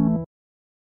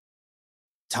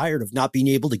 Tired of not being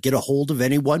able to get a hold of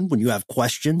anyone when you have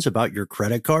questions about your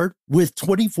credit card? With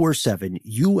 24/7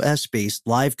 U.S.-based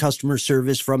live customer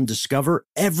service from Discover,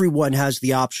 everyone has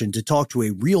the option to talk to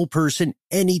a real person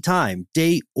anytime,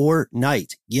 day or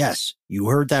night. Yes, you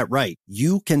heard that right.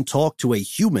 You can talk to a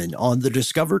human on the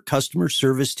Discover customer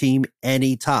service team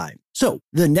anytime. So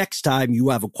the next time you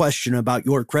have a question about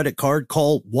your credit card,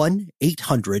 call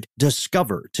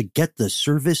 1-800-DISCOVER to get the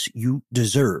service you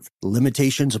deserve.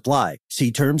 Limitations apply.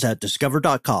 See terms at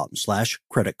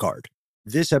discover.com/credit card.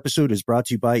 This episode is brought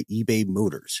to you by eBay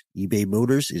Motors. eBay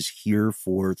Motors is here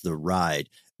for the ride.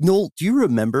 Noel, do you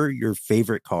remember your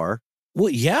favorite car? Well,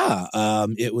 yeah.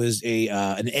 It was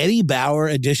an Eddie Bauer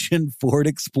edition Ford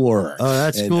Explorer. Oh,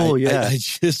 that's cool. I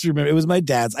just remember it was my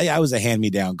dad's. I was a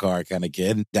hand-me-down car kind of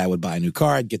kid. Dad would buy a new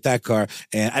car, I'd get that car.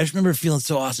 And I just remember feeling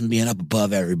so awesome being up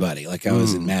above everybody, like I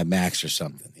was in Mad Max or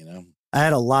something, you know? I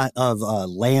had a lot of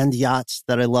land yachts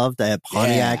that I loved. I had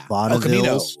Pontiac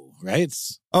Bonnevilles. Right?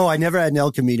 Oh, I never had an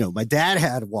El Camino. My dad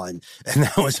had one, and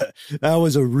that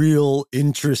was a real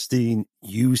interesting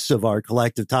use of our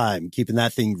collective time, keeping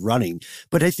that thing running.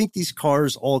 But I think these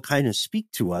cars all kind of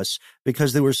speak to us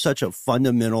because they were such a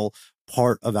fundamental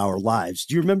part of our lives.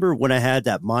 Do you remember when I had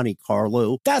that Monte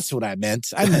Carlo? That's what I meant.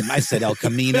 I said El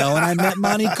Camino, and I meant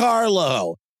Monte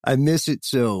Carlo. I miss it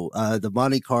so. The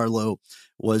Monte Carlo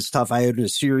was tough. I had a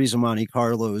series of Monte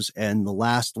Carlos, and the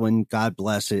last one, God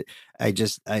bless it, I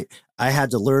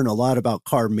had to learn a lot about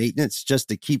car maintenance just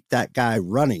to keep that guy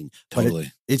running. Totally.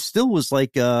 But it still was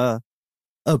like a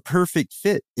perfect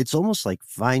fit. It's almost like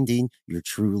finding your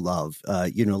true love.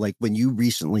 Like when you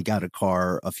recently got a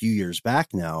car a few years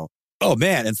back now. Oh,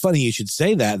 man. And funny you should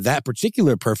say that. That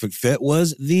particular perfect fit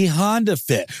was the Honda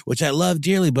Fit, which I love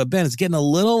dearly. But, Ben, it's getting a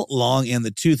little long in the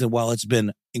tooth. And while it's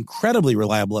been incredibly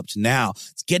reliable up to now,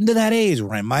 it's getting to that age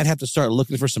where I might have to start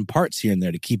looking for some parts here and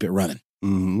there to keep it running.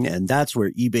 Mm-hmm. And that's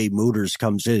where eBay Motors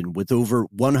comes in. With over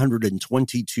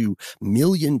 122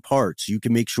 million parts, you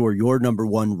can make sure your number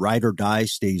one ride or die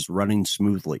stays running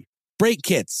smoothly. Brake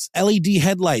kits, LED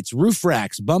headlights, roof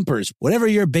racks, bumpers, whatever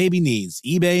your baby needs,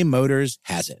 eBay Motors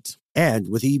has it. And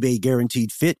with eBay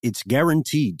Guaranteed Fit, it's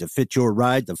guaranteed to fit your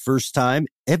ride the first time,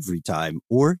 every time,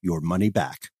 or your money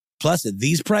back. Plus, at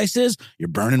these prices, you're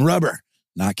burning rubber,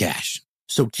 not cash.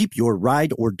 So keep your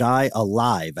ride or die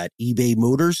alive at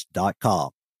ebaymotors.com.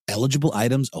 Eligible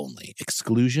items only.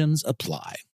 Exclusions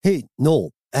apply. Hey,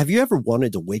 Noel, have you ever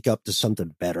wanted to wake up to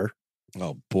something better?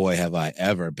 Oh, boy, have I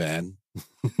ever been.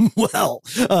 Well,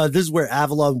 this is where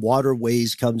Avalon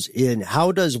Waterways comes in.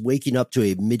 How does waking up to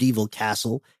a medieval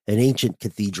castle, an ancient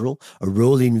cathedral, a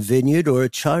rolling vineyard, or a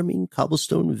charming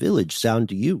cobblestone village sound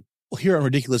to you? Well, here on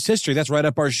Ridiculous History, that's right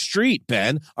up our street,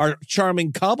 Ben, our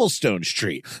charming cobblestone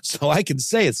street. So I can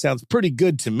say it sounds pretty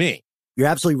good to me. You're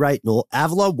absolutely right, Noel.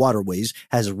 Avalon Waterways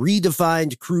has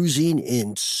redefined cruising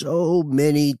in so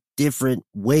many different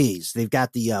ways. They've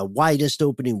got the widest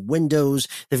opening windows.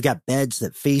 They've got beds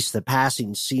that face the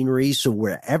passing scenery. So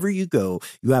wherever you go,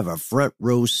 you have a front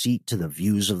row seat to the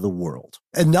views of the world.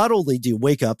 And not only do you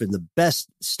wake up in the best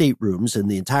staterooms in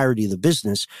the entirety of the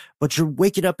business, but you're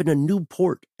waking up in a new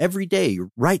port every day.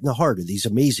 You're right in the heart of these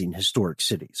amazing historic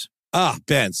cities. Ah,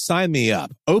 Ben, sign me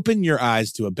up. Open your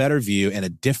eyes to a better view and a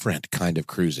different kind of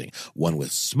cruising. One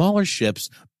with smaller ships,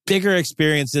 bigger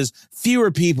experiences,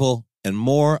 fewer people, and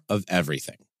more of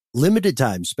everything. Limited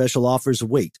time special offers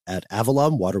await at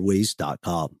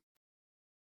avalonwaterways.com.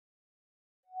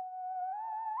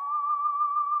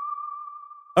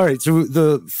 All right, so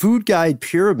the food guide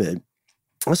pyramid,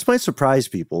 this might surprise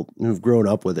people who've grown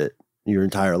up with it your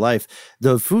entire life.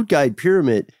 The food guide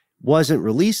pyramid wasn't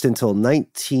released until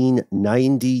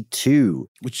 1992.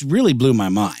 Which really blew my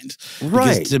mind.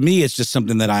 Right. Because to me, it's just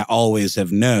something that I always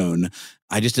have known.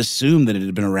 I just assumed that it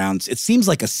had been around. It seems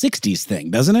like a 60s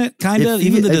thing, doesn't it? Kind of,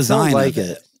 even the design like of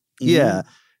it. Yeah.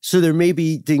 So there may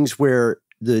be things where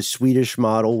the Swedish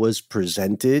model was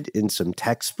presented in some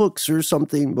textbooks or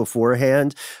something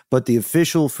beforehand, but the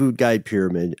official food guide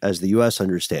pyramid, as the U.S.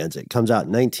 understands it, comes out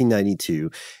in 1992.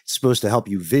 It's supposed to help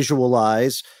you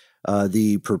visualize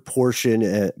the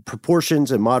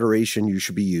proportions and moderation you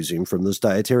should be using from those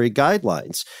dietary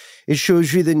guidelines. It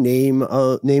shows you the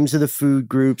names of the food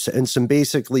groups and some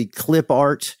basically clip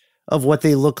art of what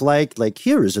they look like. Like,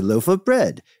 here is a loaf of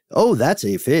bread. Oh, that's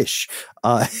a fish.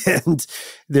 And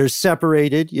they're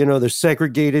separated, they're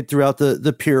segregated throughout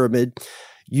the pyramid.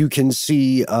 You can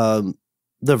see the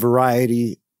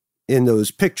variety in those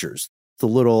pictures. The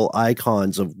little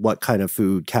icons of what kind of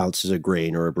food counts as a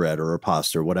grain or a bread or a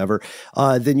pasta or whatever.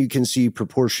 Then you can see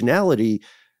proportionality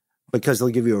because they'll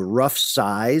give you a rough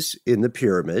size in the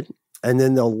pyramid, and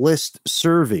then they'll list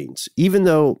servings, even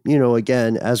though,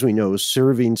 again, as we know,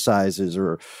 serving sizes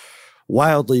are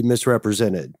wildly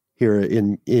misrepresented here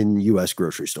in U.S.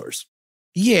 grocery stores.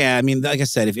 Yeah, I mean, like I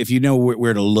said, if you know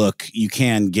where to look, you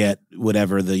can get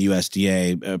whatever the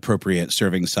USDA appropriate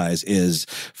serving size is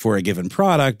for a given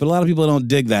product. But a lot of people don't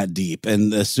dig that deep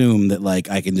and assume that, like,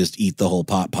 I can just eat the whole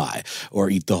pot pie or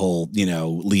eat the whole,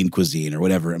 lean cuisine or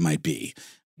whatever it might be.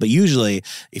 But usually,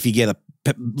 if you get a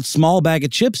small bag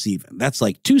of chips, even that's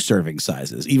like 2 serving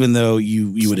sizes, even though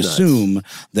you would assume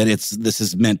that this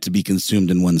is meant to be consumed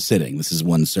in one sitting. This is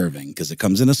one serving because it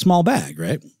comes in a small bag,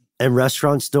 right? And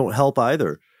restaurants don't help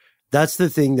either. That's the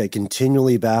thing that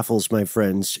continually baffles my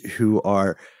friends who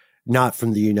are not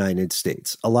from the United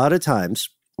States. A lot of times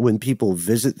when people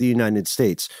visit the United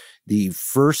States, the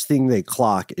first thing they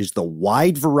clock is the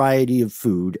wide variety of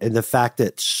food and the fact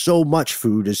that so much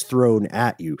food is thrown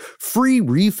at you. Free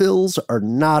refills are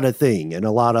not a thing in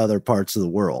a lot of other parts of the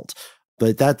world.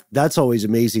 But that's always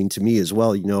amazing to me as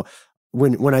well. You know,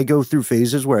 when I go through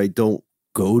phases where I don't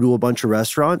go to a bunch of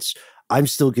restaurants, I'm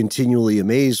still continually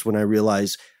amazed when I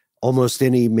realize almost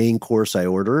any main course I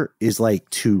order is like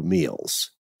 2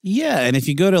 meals. Yeah, and if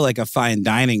you go to like a fine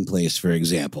dining place, for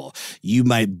example, you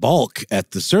might balk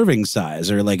at the serving size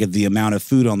or like at the amount of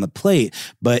food on the plate.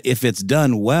 But if it's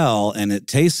done well and it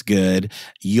tastes good,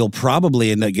 you'll probably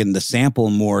end up getting to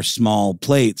sample more small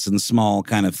plates and small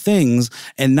kind of things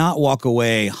and not walk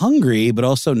away hungry, but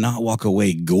also not walk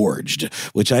away gorged,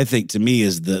 which I think to me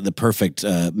is the perfect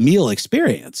meal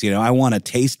experience. You know, I want to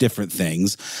taste different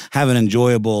things, have an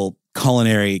enjoyable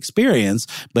culinary experience,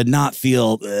 but not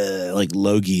feel like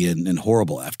logy and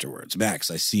horrible afterwards. Max,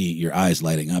 I see your eyes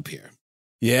lighting up here.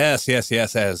 Yes.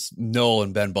 As Noel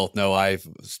and Ben both know, I've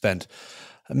spent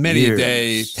many a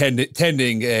day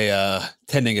tending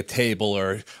a table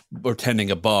or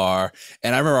tending a bar.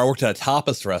 And I remember I worked at a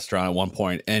tapas restaurant at one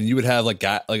point, and you would have like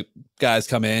guys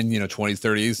come in, 20s,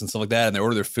 30s and stuff like that, and they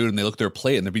order their food and they look at their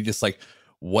plate and they'd be just like,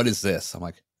 "What is this?" I'm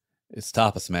like, "It's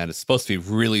tapas, man. It's supposed to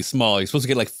be really small. You're supposed to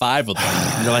get like 5 of them."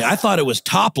 And they're like, "I thought it was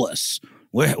topless.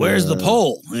 Where's the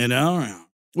pole?" You know?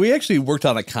 We actually worked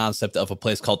on a concept of a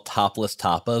place called Topless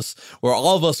Tapas, where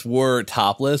all of us were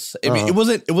topless. I mean, it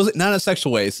wasn't not in a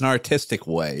sexual way; it's an artistic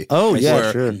way. Oh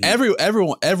yeah, sure.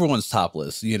 Everyone's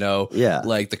topless. Yeah,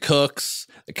 like the cooks,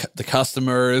 the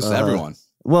customers, everyone.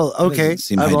 Well, okay.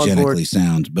 Seem hygienically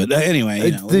sound, but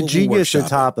anyway, the genius of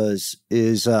tapas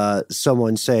is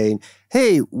someone saying,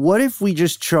 "Hey, what if we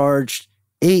just charged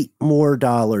 $8 more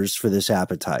for this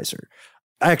appetizer?"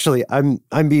 Actually,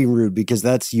 I'm being rude because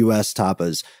that's U.S.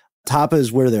 tapas.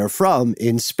 Tapas, where they're from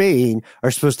in Spain,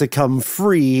 are supposed to come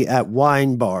free at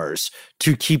wine bars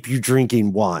to keep you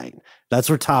drinking wine. That's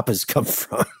where tapas come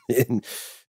from, and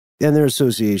their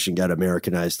association got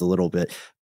Americanized a little bit.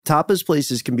 Tapas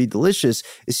places can be delicious.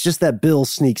 It's just that bill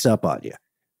sneaks up on you.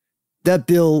 That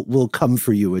bill will come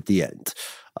for you at the end.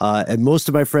 And most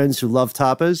of my friends who love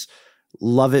tapas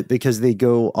love it because they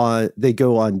go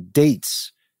on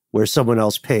dates where someone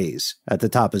else pays at the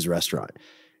tapas restaurant.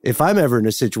 If I'm ever in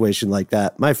a situation like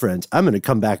that, my friends, I'm going to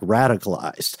come back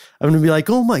radicalized. I'm going to be like,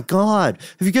 "Oh my God,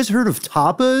 have you guys heard of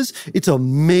tapas? It's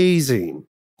amazing."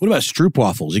 What about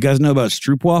stroopwafels? You guys know about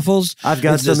stroopwafels? I've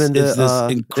got some in the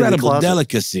this incredible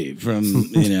delicacy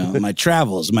from my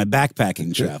travels, my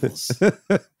backpacking travels.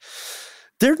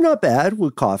 They're not bad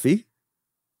with coffee.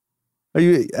 Are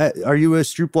you a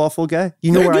stroopwafel guy?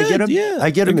 You know They're where good. I get them? Yeah, I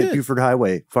get them at good. Buford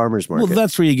Highway Farmers Market. Well,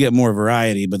 that's where you get more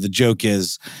variety. But the joke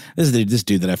is, this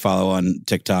dude that I follow on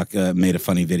TikTok made a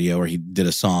funny video where he did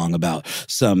a song about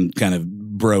some kind of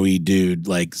bro-y dude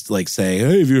like saying,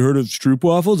 "Hey, have you heard of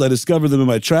stroopwafels? I discovered them in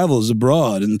my travels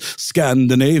abroad in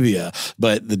Scandinavia."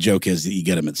 But the joke is that you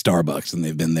get them at Starbucks, and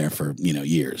they've been there for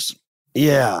years.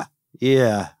 Yeah.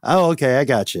 Oh, okay, I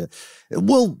got you.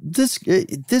 Well, this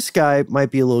guy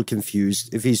might be a little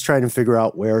confused if he's trying to figure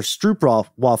out where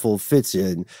stroopwafel fits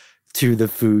in to the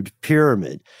food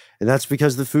pyramid. And that's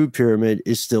because the food pyramid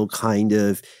is still kind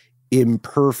of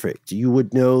imperfect. You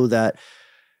would know that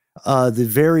the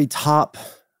very top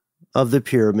of the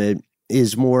pyramid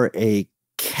is more a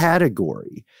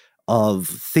category of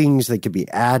things that can be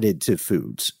added to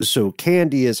foods. So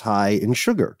candy is high in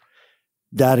sugar.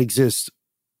 That exists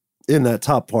in that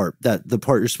top part, that the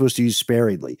part you're supposed to use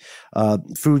sparingly.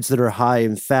 Foods that are high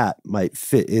in fat might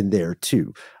fit in there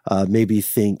too. Maybe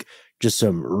think just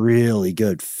some really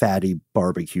good fatty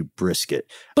barbecue brisket.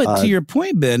 But to your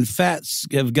point, Ben, fats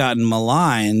have gotten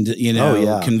maligned,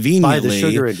 conveniently by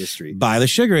the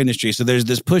sugar industry. So there's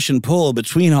this push and pull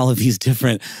between all of these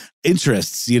different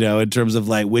interests, in terms of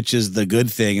like which is the good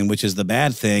thing and which is the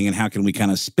bad thing, and how can we kind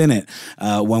of spin it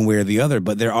one way or the other.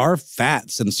 But there are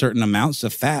fats and certain amounts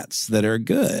of fats that are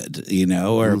good,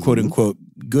 or quote unquote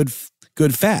good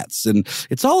fats, and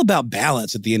it's all about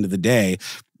balance at the end of the day.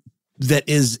 That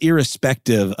is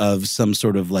irrespective of some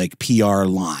sort of like PR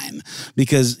line,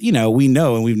 because, we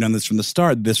know, and we've known this from the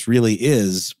start, this really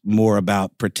is more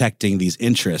about protecting these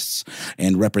interests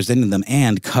and representing them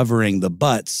and covering the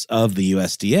butts of the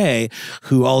USDA,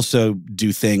 who also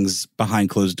do things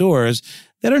behind closed doors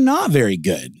that are not very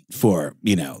good for,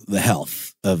 the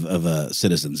health of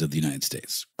citizens of the United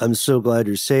States. I'm so glad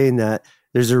you're saying that.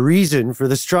 There's a reason for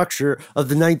the structure of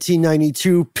the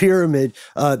 1992 pyramid.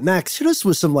 Max, hit us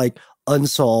with some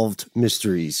Unsolved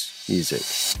Mysteries music.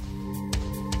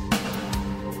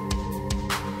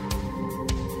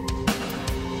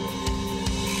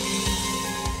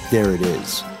 There it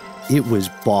is. It was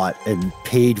bought and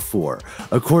paid for.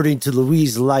 According to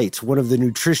Louise Light, one of the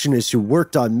nutritionists who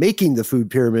worked on making the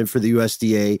food pyramid for the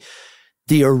USDA,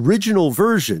 the original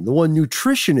version, the one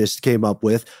nutritionists came up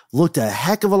with, looked a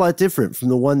heck of a lot different from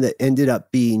the one that ended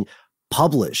up being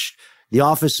published. The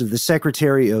Office of the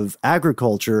Secretary of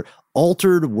Agriculture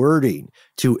altered wording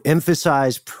to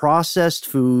emphasize processed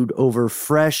food over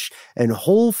fresh and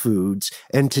whole foods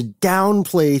and to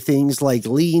downplay things like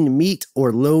lean meat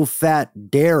or low-fat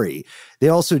dairy. They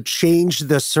also changed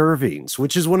the servings,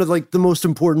 which is one of the most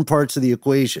important parts of the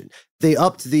equation. They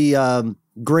upped the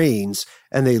grains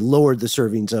and they lowered the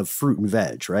servings of fruit and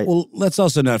veg, right? Well, let's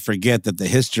also not forget that the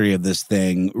history of this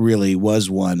thing really was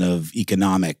one of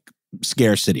economic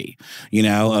scarcity,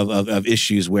 of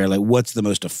issues where what's the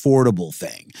most affordable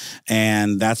thing?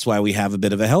 And that's why we have a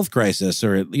bit of a health crisis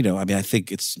I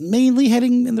think it's mainly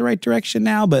heading in the right direction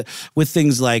now, but with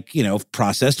things like,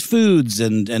 processed foods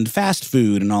and fast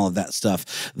food and all of that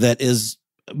stuff that is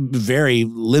very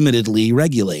limitedly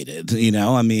regulated.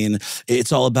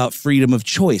 It's all about freedom of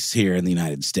choice here in the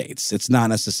United States. It's not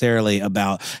necessarily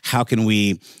about how can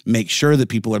we make sure that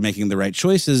people are making the right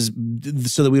choices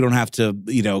so that we don't have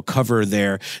to, cover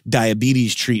their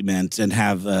diabetes treatment and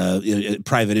have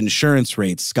private insurance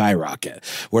rates skyrocket.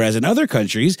 Whereas in other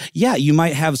countries, you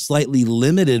might have slightly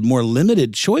more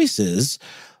limited choices,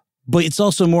 but it's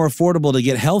also more affordable to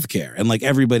get healthcare, and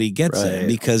everybody gets it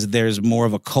because there's more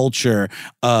of a culture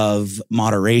of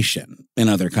moderation in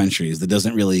other countries that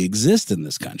doesn't really exist in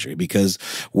this country because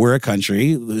we're a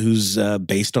country who's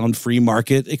based on free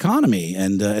market economy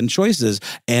and choices,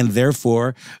 and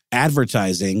therefore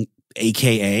advertising,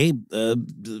 AKA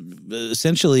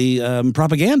essentially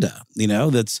propaganda,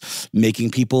 that's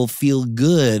making people feel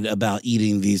good about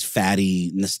eating these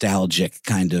fatty, nostalgic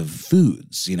kind of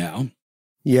foods,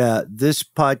 Yeah, this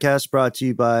podcast brought to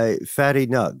you by Fatty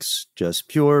Nugs, just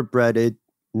pure breaded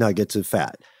nuggets of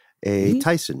fat, a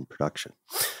Tyson production.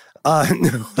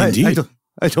 No,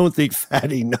 I don't think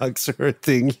Fatty Nugs are a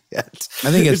thing yet. I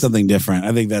think it's something different.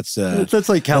 I think that's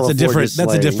like California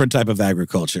that's a different type of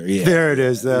agriculture. Yeah, there it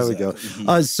is. There we go.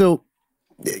 So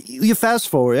you fast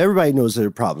forward. Everybody knows there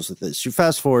are problems with this. You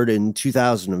fast forward in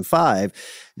 2005,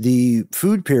 the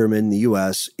food pyramid in the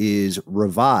U.S. is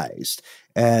revised.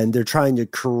 And they're trying to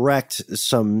correct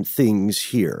some things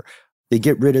here. They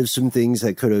get rid of some things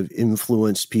that could have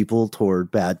influenced people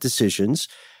toward bad decisions.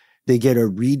 They get a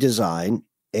redesign,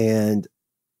 and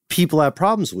people have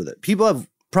problems with it. People have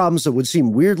problems that would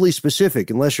seem weirdly specific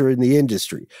unless you're in the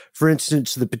industry. For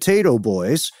instance, the Potato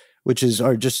Boys, which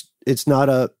it's not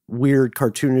a weird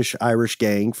cartoonish Irish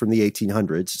gang from the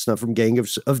 1800s. It's not from Gang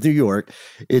of New York.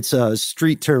 It's a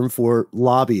street term for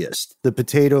lobbyist, the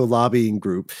potato lobbying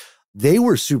group. They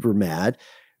were super mad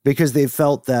because they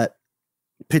felt that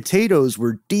potatoes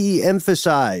were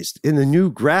de-emphasized in the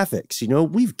new graphics.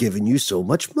 We've given you so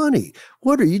much money.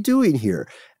 What are you doing here?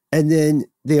 And then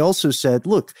they also said,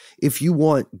 look, if you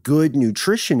want good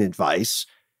nutrition advice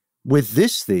with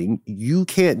this thing, you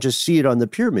can't just see it on the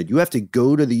pyramid. You have to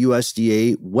go to the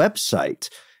USDA website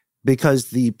because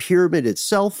the pyramid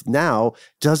itself now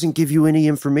doesn't give you any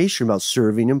information about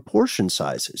serving and portion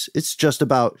sizes. It's just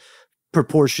about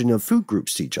proportion of food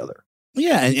groups to each other.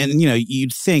 Yeah. And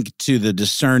you'd think to the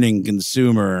discerning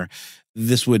consumer,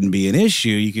 this wouldn't be an issue.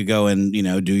 You could go and,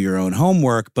 do your own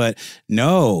homework. But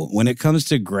no, when it comes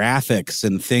to graphics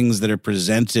and things that are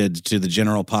presented to the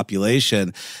general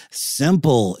population,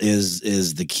 simple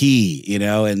is the key,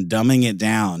 and dumbing it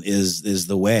down is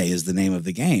the name of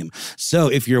the game. So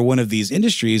if you're one of these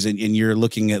industries and you're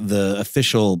looking at the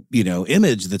official,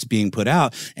 image that's being put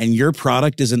out and your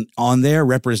product isn't on there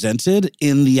represented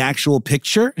in the actual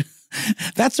picture,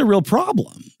 that's a real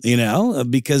problem,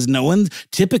 because no one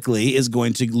typically is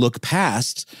going to look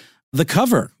past the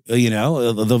cover, of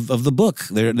the book.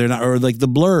 They're not, or the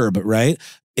blurb, right?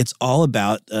 It's all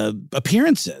about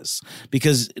appearances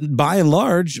because by and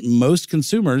large, most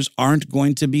consumers aren't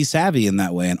going to be savvy in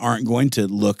that way and aren't going to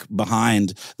look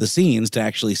behind the scenes to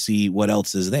actually see what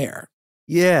else is there.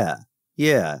 Yeah.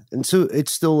 Yeah. And so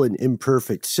it's still an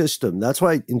imperfect system. That's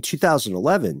why in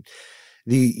 2011,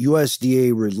 the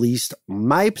USDA released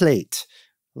MyPlate,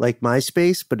 like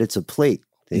MySpace, but it's a plate.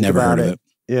 Think Never about heard of it.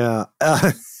 Yeah.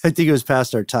 I think it was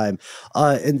past our time.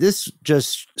 And this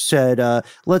just said,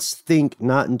 let's think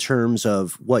not in terms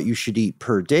of what you should eat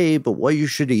per day, but what you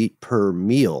should eat per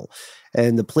meal.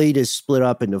 And the plate is split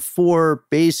up into 4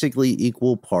 basically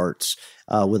equal parts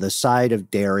with a side of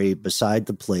dairy beside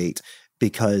the plate.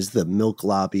 because the milk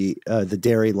lobby, the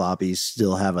dairy lobbies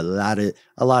still have a lot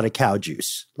of cow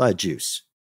juice, a lot of juice.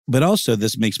 But also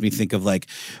this makes me think of like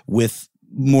with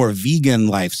more vegan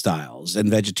lifestyles and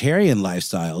vegetarian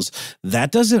lifestyles,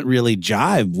 that doesn't really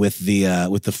jive with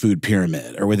the food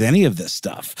pyramid or with any of this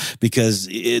stuff, because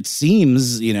it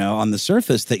seems, you know, on the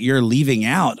surface that you're leaving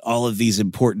out all of these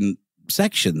important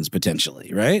sections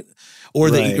potentially, right? Or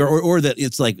Right. that or that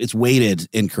it's like it's weighted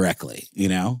incorrectly, you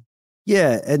know?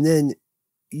 Yeah, and then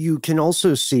you can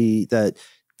also see that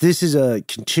this is a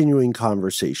continuing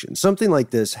conversation. Something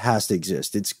like this has to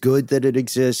exist. It's good that it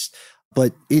exists,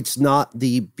 but it's not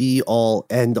the be-all,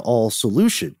 end-all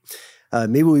solution.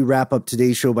 Maybe we wrap up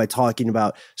today's show by talking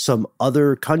about some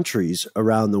other countries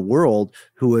around the world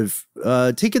who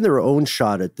have taken their own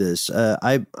shot at this.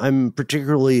 I'm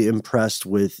particularly impressed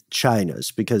with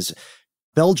China's, because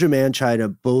Belgium and China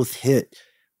both hit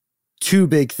two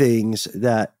big things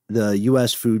that the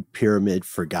U.S. food pyramid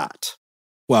forgot.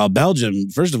 Well, Belgium,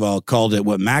 first of all, called it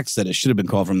what Max said it should have been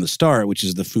called from the start, which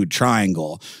is the food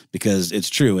triangle, because it's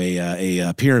true.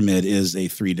 A pyramid is a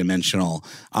three-dimensional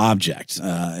object,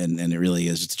 and it really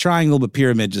is. It's a triangle, but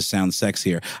pyramid just sounds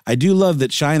sexier. I do love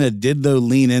that China did, though,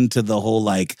 lean into the whole,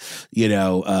 like, you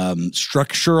know,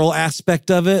 structural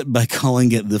aspect of it by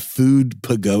calling it the food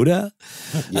pagoda,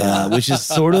 which is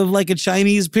sort of like a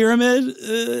Chinese pyramid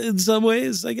in some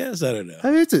ways, I guess. I don't know.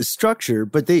 I mean, it's a structure,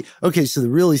 but so the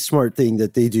really smart thing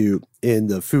that they do in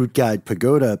the Food Guide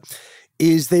Pagoda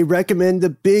is they recommend the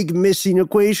big missing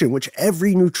equation, which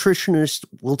every nutritionist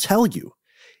will tell you.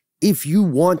 If you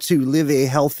want to live a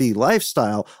healthy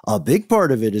lifestyle, a big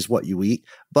part of it is what you eat,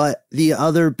 but the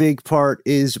other big part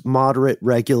is moderate,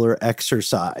 regular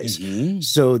exercise. Mm-hmm.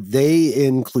 So they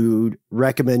include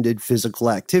recommended physical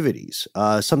activities,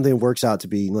 something that works out to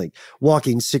being like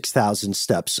walking 6,000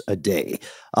 steps a day.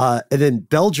 And then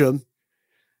Belgium,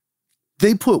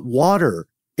 they put water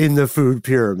in the food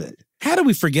pyramid. How do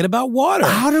we forget about water?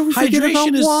 How do we forget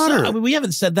about water? I mean, we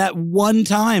haven't said that one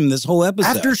time this whole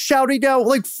episode. After shouting out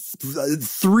like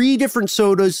 3 different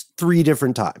sodas 3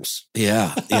 different times.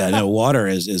 Yeah. No, water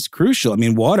is crucial. I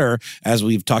mean, water, as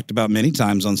we've talked about many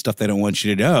times on Stuff They Don't Want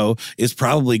You to Know, is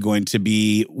probably going to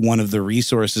be one of the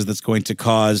resources that's going to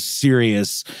cause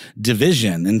serious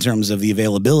division in terms of the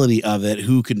availability of it,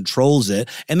 who controls it.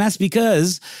 And that's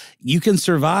because you can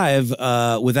survive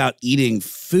without eating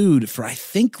food for, I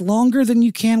think, longer than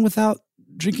you can without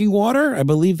drinking water. I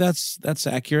believe that's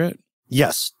accurate.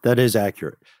 Yes, that is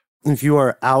accurate. If you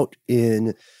are out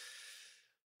in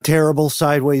terrible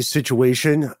sideways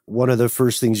situation, one of the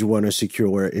first things you want to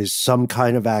secure is some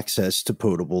kind of access to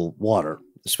potable water,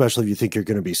 especially if you think you're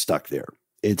going to be stuck there.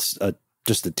 It's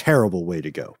just a terrible way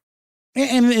to go.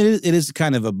 And it is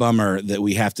kind of a bummer that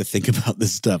we have to think about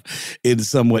this stuff in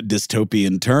somewhat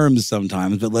dystopian terms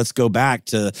sometimes. But let's go back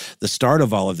to the start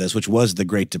of all of this, which was the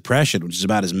Great Depression, which is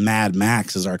about as Mad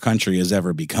Max as our country has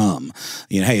ever become.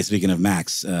 You know, hey, speaking of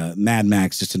Max, Mad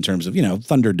Max, just in terms of, you know,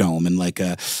 Thunderdome and like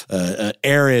a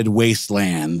arid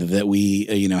wasteland that we,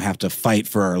 have to fight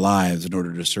for our lives in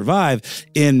order to survive.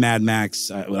 In Mad Max,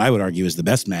 what I would argue is the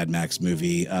best Mad Max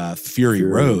movie, Fury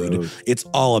Road. It's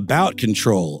all about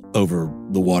control over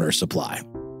the water supply.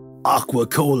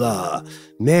 Aquacola.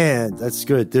 Man, that's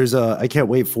good. There's I can't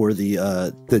wait for the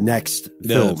next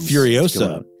film.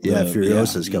 Furiosa.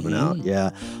 Furiosa's coming out.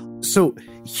 Yeah. So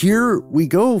here we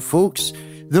go, folks.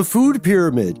 The food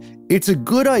pyramid. It's a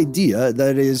good idea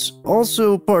that is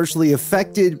also partially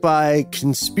affected by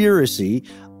conspiracy.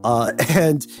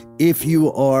 And if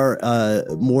you are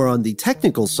more on the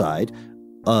technical side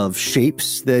of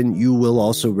shapes, then you will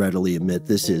also readily admit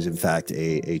this is, in fact,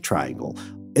 a triangle.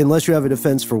 Unless you have a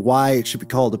defense for why it should be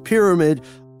called a pyramid,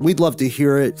 we'd love to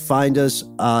hear it. Find us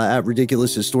at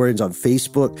Ridiculous Historians on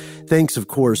Facebook. Thanks, of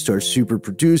course, to our super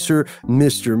producer,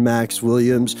 Mr. Max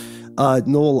Williams.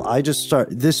 Noel,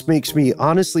 this makes me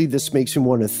want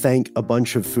to thank a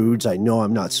bunch of foods I know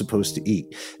I'm not supposed to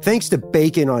eat. Thanks to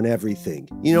bacon on everything.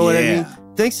 You know what I mean?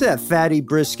 Thanks to that fatty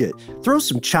brisket. Throw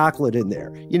some chocolate in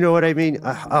there. You know what I mean?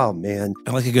 Oh, man.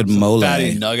 I like a good mole.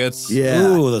 Fatty nuggets. Yeah.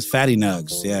 Ooh, those fatty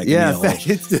nugs. Yeah.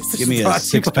 Give me a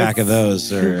 6-pack of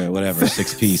those or whatever,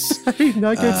 6-piece. Fatty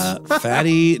nuggets.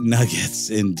 Fatty nuggets,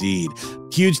 indeed.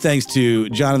 Huge thanks to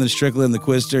Jonathan Strickland, the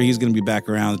Quizster. He's going to be back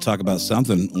around to talk about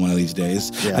something one of these days.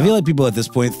 Yeah. I feel like people at this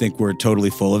point think we're totally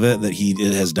full of it, that he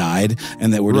has died,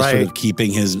 and that we're just sort of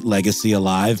keeping his legacy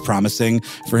alive, promising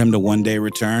for him to one day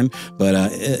return.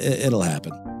 But it'll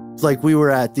happen. It's like we're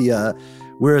at the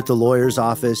lawyer's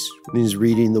office and he's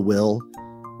reading the will,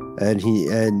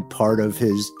 And part of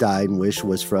his dying wish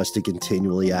was for us to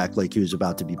continually act like he was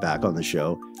about to be back on the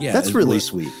show. Yeah, that's really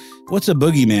sweet. What's a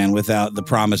boogeyman without the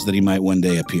promise that he might one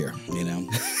day appear, you know?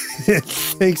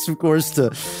 Thanks, of course, to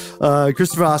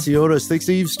Christopher Hasiotis. Thanks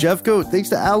to Yves Jeffcoat. Thanks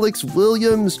to Alex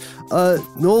Williams.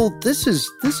 Noel, this is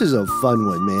a fun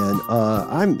one, man.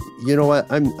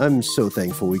 I'm so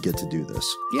thankful we get to do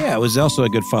this. Yeah, it was also a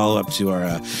good follow-up to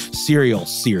our serial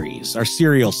series, our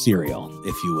serial,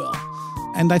 if you will.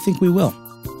 And I think we will.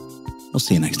 We'll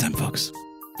see you next time, folks.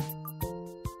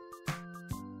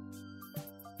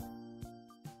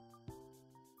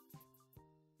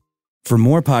 For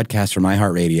more podcasts from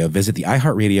iHeartRadio, visit the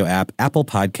iHeartRadio app, Apple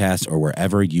Podcasts, or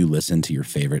wherever you listen to your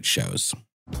favorite shows.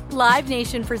 Live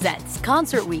Nation presents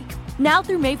Concert Week. Now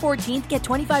through May 14th, get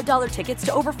 $25 tickets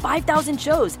to over 5,000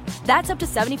 shows. That's up to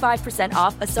 75%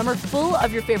 off a summer full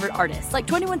of your favorite artists like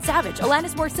 21 Savage,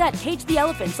 Alanis Morissette, Cage the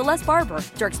Elephant, Celeste Barber,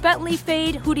 Dierks Bentley,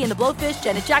 Fade, Hootie and the Blowfish,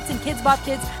 Janet Jackson, Kidz Bop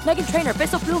Kids, Meghan Trainor,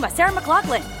 Peso Pluma, Sarah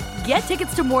McLachlan. Get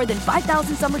tickets to more than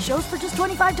 5,000 summer shows for just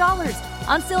 $25.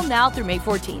 Until now through May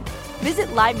 14th. Visit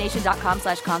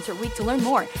LiveNation.com/Concert Week to learn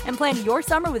more and plan your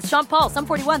summer with Sean Paul, Sum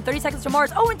 41, 30 Seconds to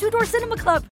Mars, and Two Door Cinema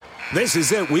Club. This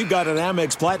is it. We've got an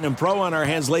Amex Platinum Pro on our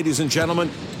hands, ladies and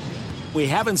gentlemen. We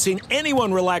haven't seen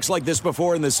anyone relax like this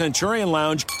before in the Centurion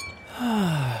Lounge.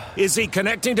 Is he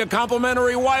connecting to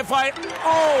complimentary Wi-Fi?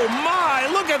 Oh, my.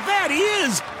 Look at that. He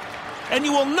is. And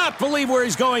you will not believe where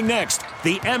he's going next.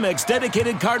 The Amex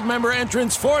dedicated card member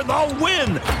entrance for the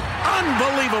win.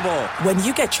 Unbelievable. When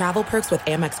you get travel perks with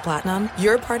Amex Platinum,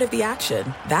 you're part of the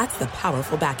action. That's the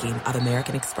powerful backing of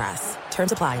American Express.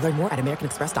 Terms apply. Learn more at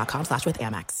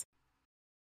americanexpress.com/withAmex.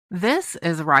 This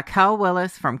is Raquel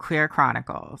Willis from Queer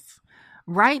Chronicles.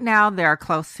 Right now, there are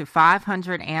close to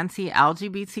 500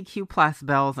 anti-LGBTQ+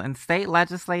 bills in state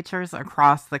legislatures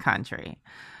across the country.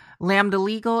 Lambda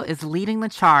Legal is leading the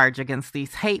charge against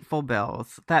these hateful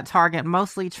bills that target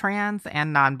mostly trans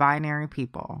and non-binary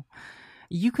people.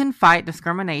 You can fight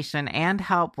discrimination and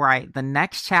help write the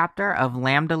next chapter of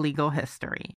Lambda Legal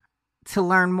history. To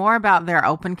learn more about their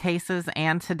open cases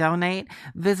and to donate,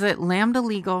 visit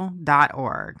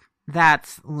lambdalegal.org.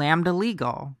 That's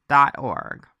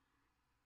lambdalegal.org.